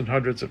hundreds and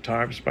hundreds of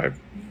times by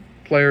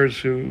players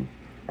who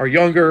are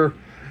younger,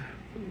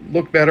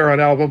 look better on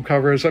album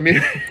covers. I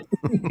mean,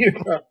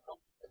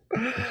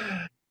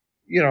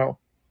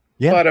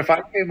 Yeah. But if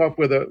I came up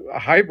with a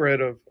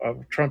hybrid of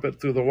trumpet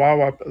through the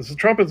wah-wah, the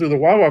trumpet through the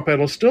wah-wah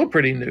pedal is still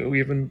pretty new,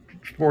 even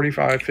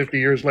 45, 50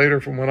 years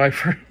later from when I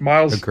first,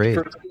 Agreed.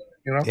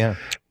 Yeah.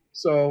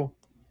 So,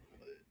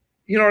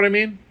 you know what I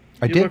mean?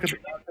 I you did. Look at the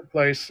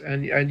marketplace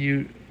and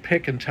you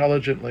pick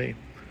intelligently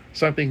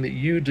something that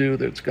you do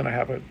that's going to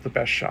have the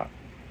best shot.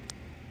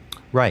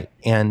 Right.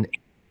 And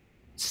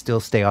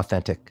still stay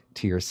authentic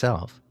to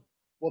yourself.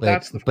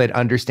 Well, but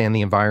understand the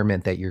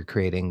environment that you're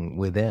creating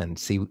within.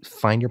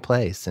 Find your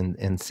place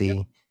and see.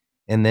 Yeah.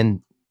 And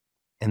then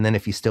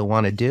if you still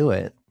want to do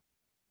it.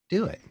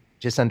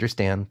 Just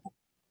understand.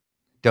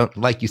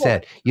 Like you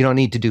said, you don't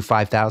need to do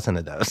 5,000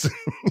 of those.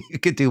 You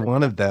could do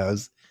one of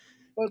those.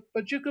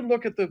 But you can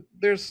look at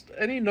there's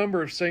any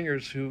number of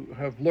singers who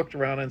have looked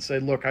around and say,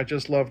 look, I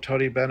just love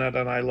Tony Bennett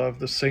and I love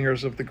the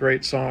singers of the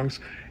great songs.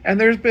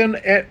 And there's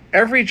been,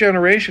 every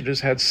generation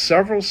has had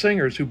several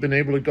singers who've been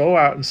able to go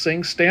out and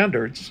sing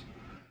standards.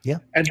 Yeah.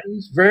 And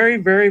he's very,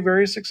 very,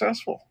 very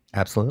successful.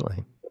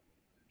 Absolutely.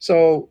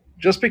 So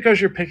just because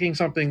you're picking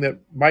something that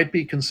might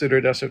be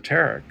considered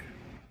esoteric,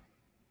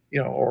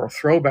 or a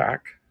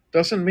throwback,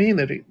 doesn't mean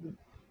that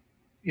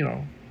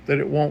that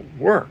it won't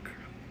work.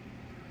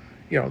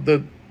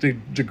 The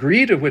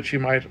degree to which you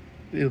might,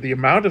 the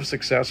amount of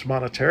success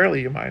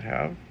monetarily you might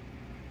have,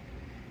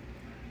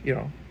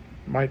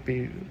 might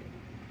be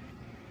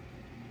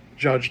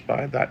judged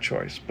by that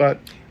choice. But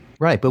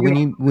right. But when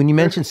you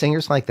mention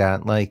singers like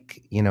that,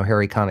 like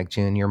Harry Connick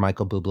Jr.,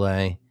 Michael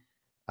Bublé,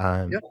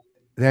 I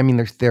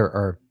mean,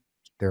 there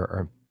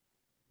are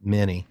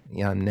many.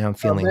 Yeah, now I'm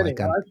feeling like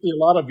I see a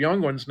lot of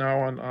young ones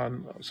now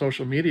on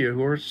social media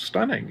who are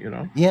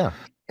stunning. Yeah.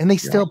 And they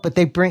still, but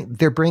they're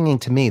bringing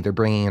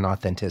an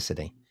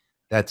authenticity.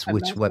 That's why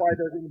they're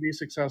going to be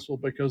successful,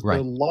 because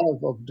the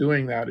love of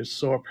doing that is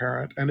so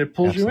apparent, and it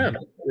pulls you in,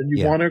 and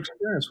you want to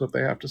experience what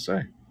they have to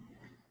say.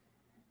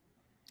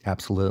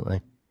 Absolutely.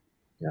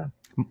 Yeah.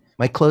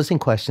 My closing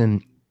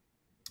question,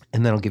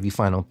 and then I'll give you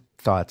final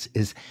thoughts,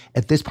 is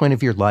at this point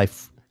of your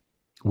life,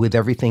 with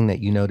everything that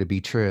you know to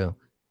be true,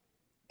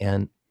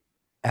 and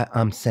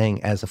I'm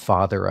saying as a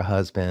father, a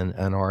husband,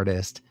 an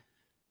artist,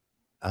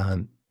 a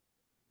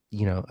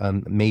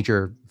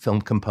major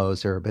film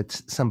composer, but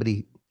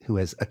somebody who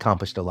has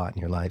accomplished a lot in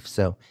your life.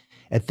 So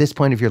at this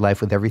point of your life,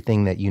 with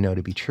everything that you know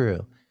to be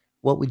true,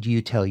 what would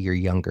you tell your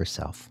younger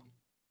self?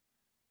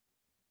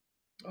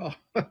 Oh.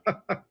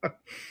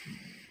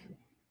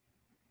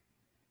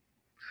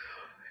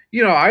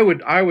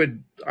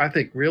 I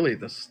think really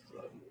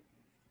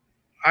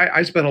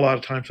I spend a lot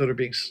of time sort of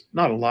being,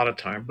 not a lot of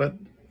time, but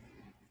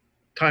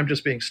time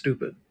just being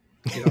stupid,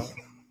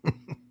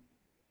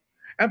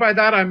 And by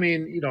that, I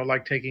mean,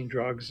 like taking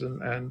drugs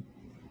and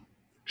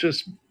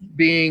just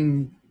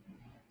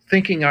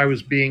thinking I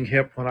was being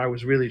hip when I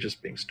was really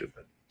just being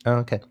stupid. Oh,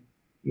 okay.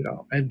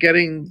 And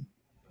getting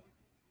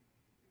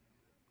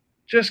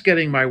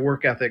my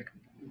work ethic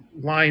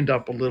lined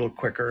up a little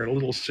quicker, a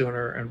little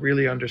sooner, and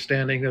really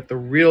understanding that the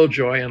real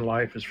joy in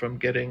life is from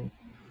getting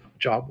a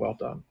job well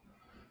done,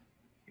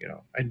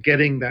 and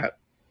getting that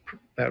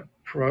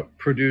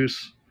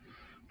produce,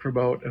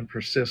 promote, and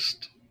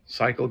persist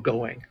cycle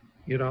going,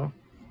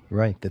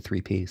 Right, the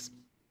 3 Ps.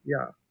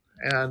 Yeah.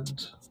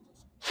 And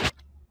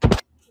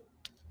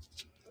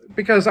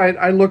because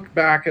I look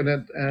back at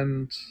it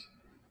and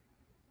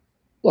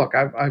look,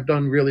 I've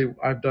done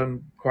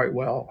quite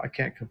well. I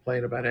can't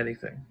complain about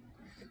anything.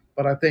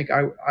 But I think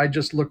I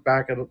just look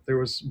back at it, there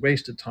was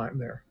wasted time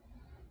there.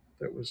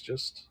 That was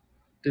just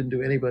didn't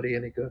do anybody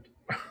any good.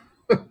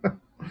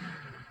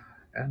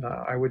 And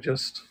I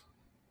just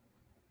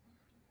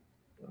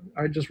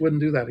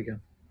wouldn't do that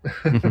again.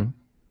 Mm-hmm.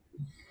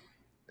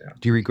 Yeah.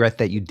 Do you regret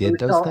that you did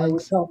those things? I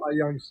would tell my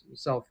young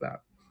self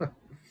that.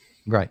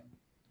 Right.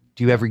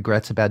 Do you have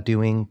regrets about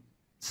doing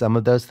some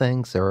of those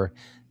things, or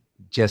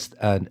just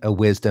a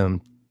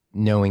wisdom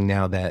knowing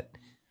now that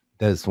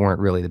those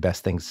weren't really the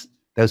best things?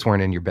 Those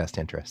weren't in your best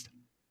interest.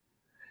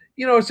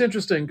 It's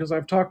interesting because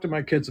I've talked to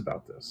my kids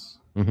about this.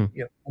 Mm-hmm.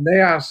 And they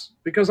ask,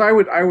 because I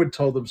would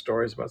tell them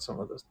stories about some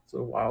of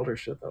the wilder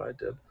shit that I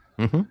did.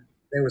 Mm-hmm.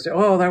 They would say,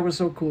 "Oh, that was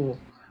so cool."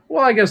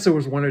 Well, I guess there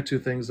was 1 or 2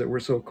 things that were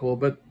so cool,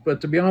 but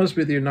to be honest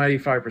with you,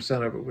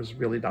 95% of it was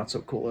really not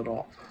so cool at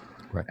all.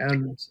 Right.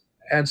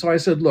 And so I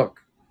said, look,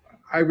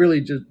 I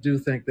really do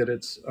think that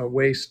it's a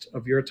waste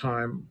of your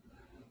time,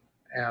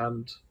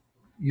 and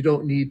you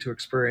don't need to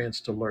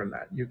experience to learn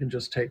that. You can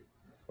just take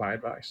my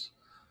advice.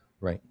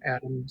 Right.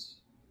 And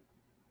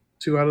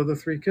 2 out of the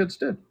 3 kids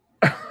did.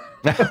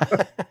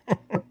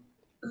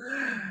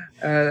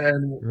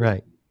 and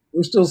right.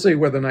 We'll still see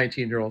where the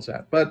 19-year-old's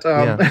at, but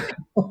well,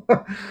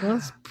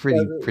 that's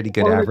pretty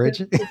good average.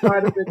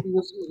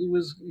 He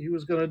was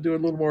going to do a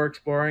little more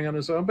exploring on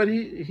his own, but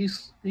he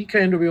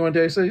came to me one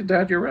day and said,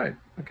 "Dad, you're right."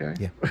 Okay.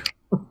 Yeah.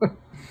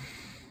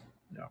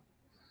 No.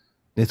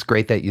 It's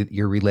great that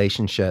your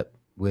relationship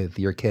with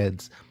your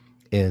kids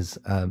is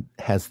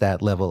has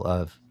that level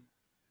of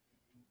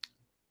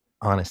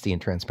honesty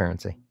and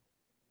transparency.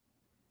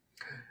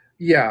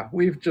 Yeah,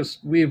 we've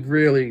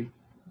really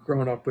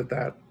grown up with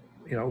that.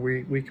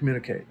 We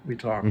communicate, we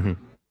talk. Mm-hmm.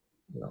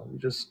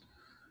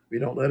 We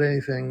don't let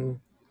anything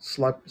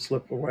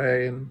slip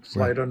away and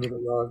slide under the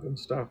rug and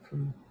stuff.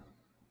 And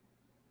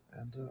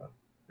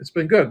it's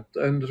been good.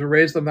 And to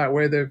raise them that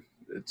way,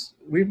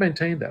 we've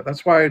maintained that.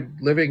 That's why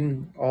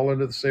living all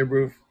under the same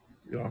roof,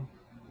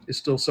 is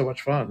still so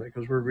much fun,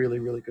 because we're really,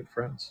 really good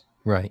friends.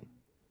 Right.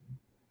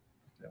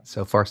 Yeah.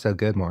 So far, so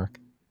good, Mark.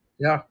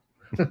 Yeah.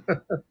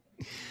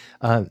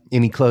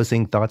 Any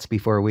closing thoughts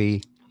before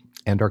we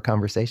end our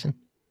conversation?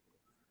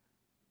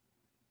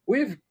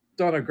 We've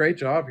done a great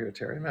job here,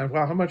 Terry. Man,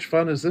 wow, how much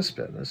fun has this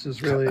been? This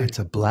is really... It's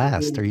a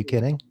blast. Are you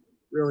kidding?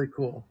 Really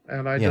cool.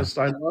 And I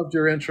loved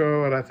your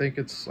intro, and I think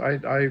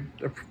I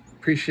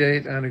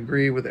appreciate and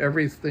agree with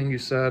everything you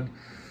said,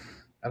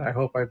 and I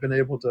hope I've been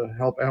able to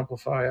help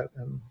amplify it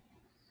and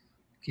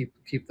keep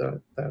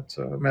that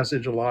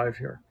message alive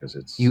here, because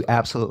it's... You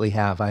absolutely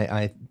have.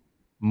 I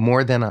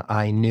more than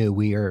I knew,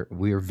 we are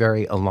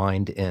very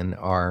aligned in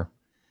our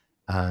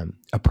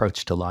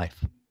approach to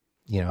life,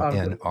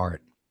 and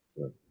art.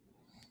 Good.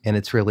 And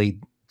it's really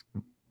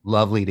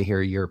lovely to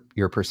hear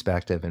your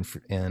perspective,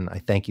 and I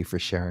thank you for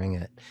sharing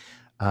it.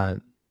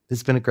 This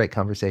has been a great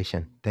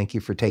conversation. Thank you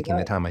for taking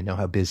the time. I know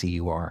how busy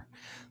you are.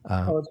 It's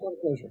my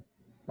pleasure.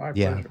 My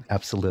pleasure.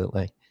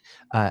 Absolutely.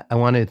 I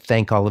want to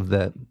thank all of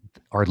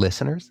our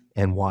listeners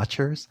and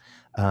watchers.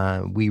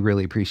 We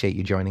really appreciate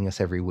you joining us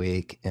every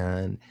week,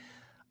 and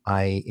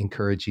I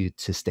encourage you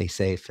to stay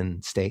safe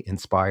and stay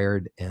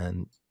inspired.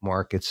 And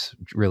Mark, it's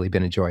really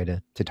been a joy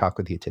to talk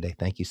with you today.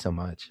 Thank you so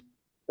much.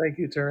 Thank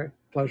you, Terry.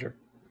 Pleasure.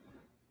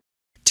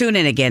 Tune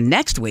in again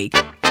next week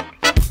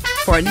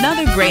for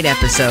another great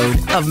episode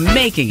of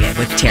Making It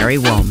with Terry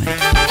Wollman.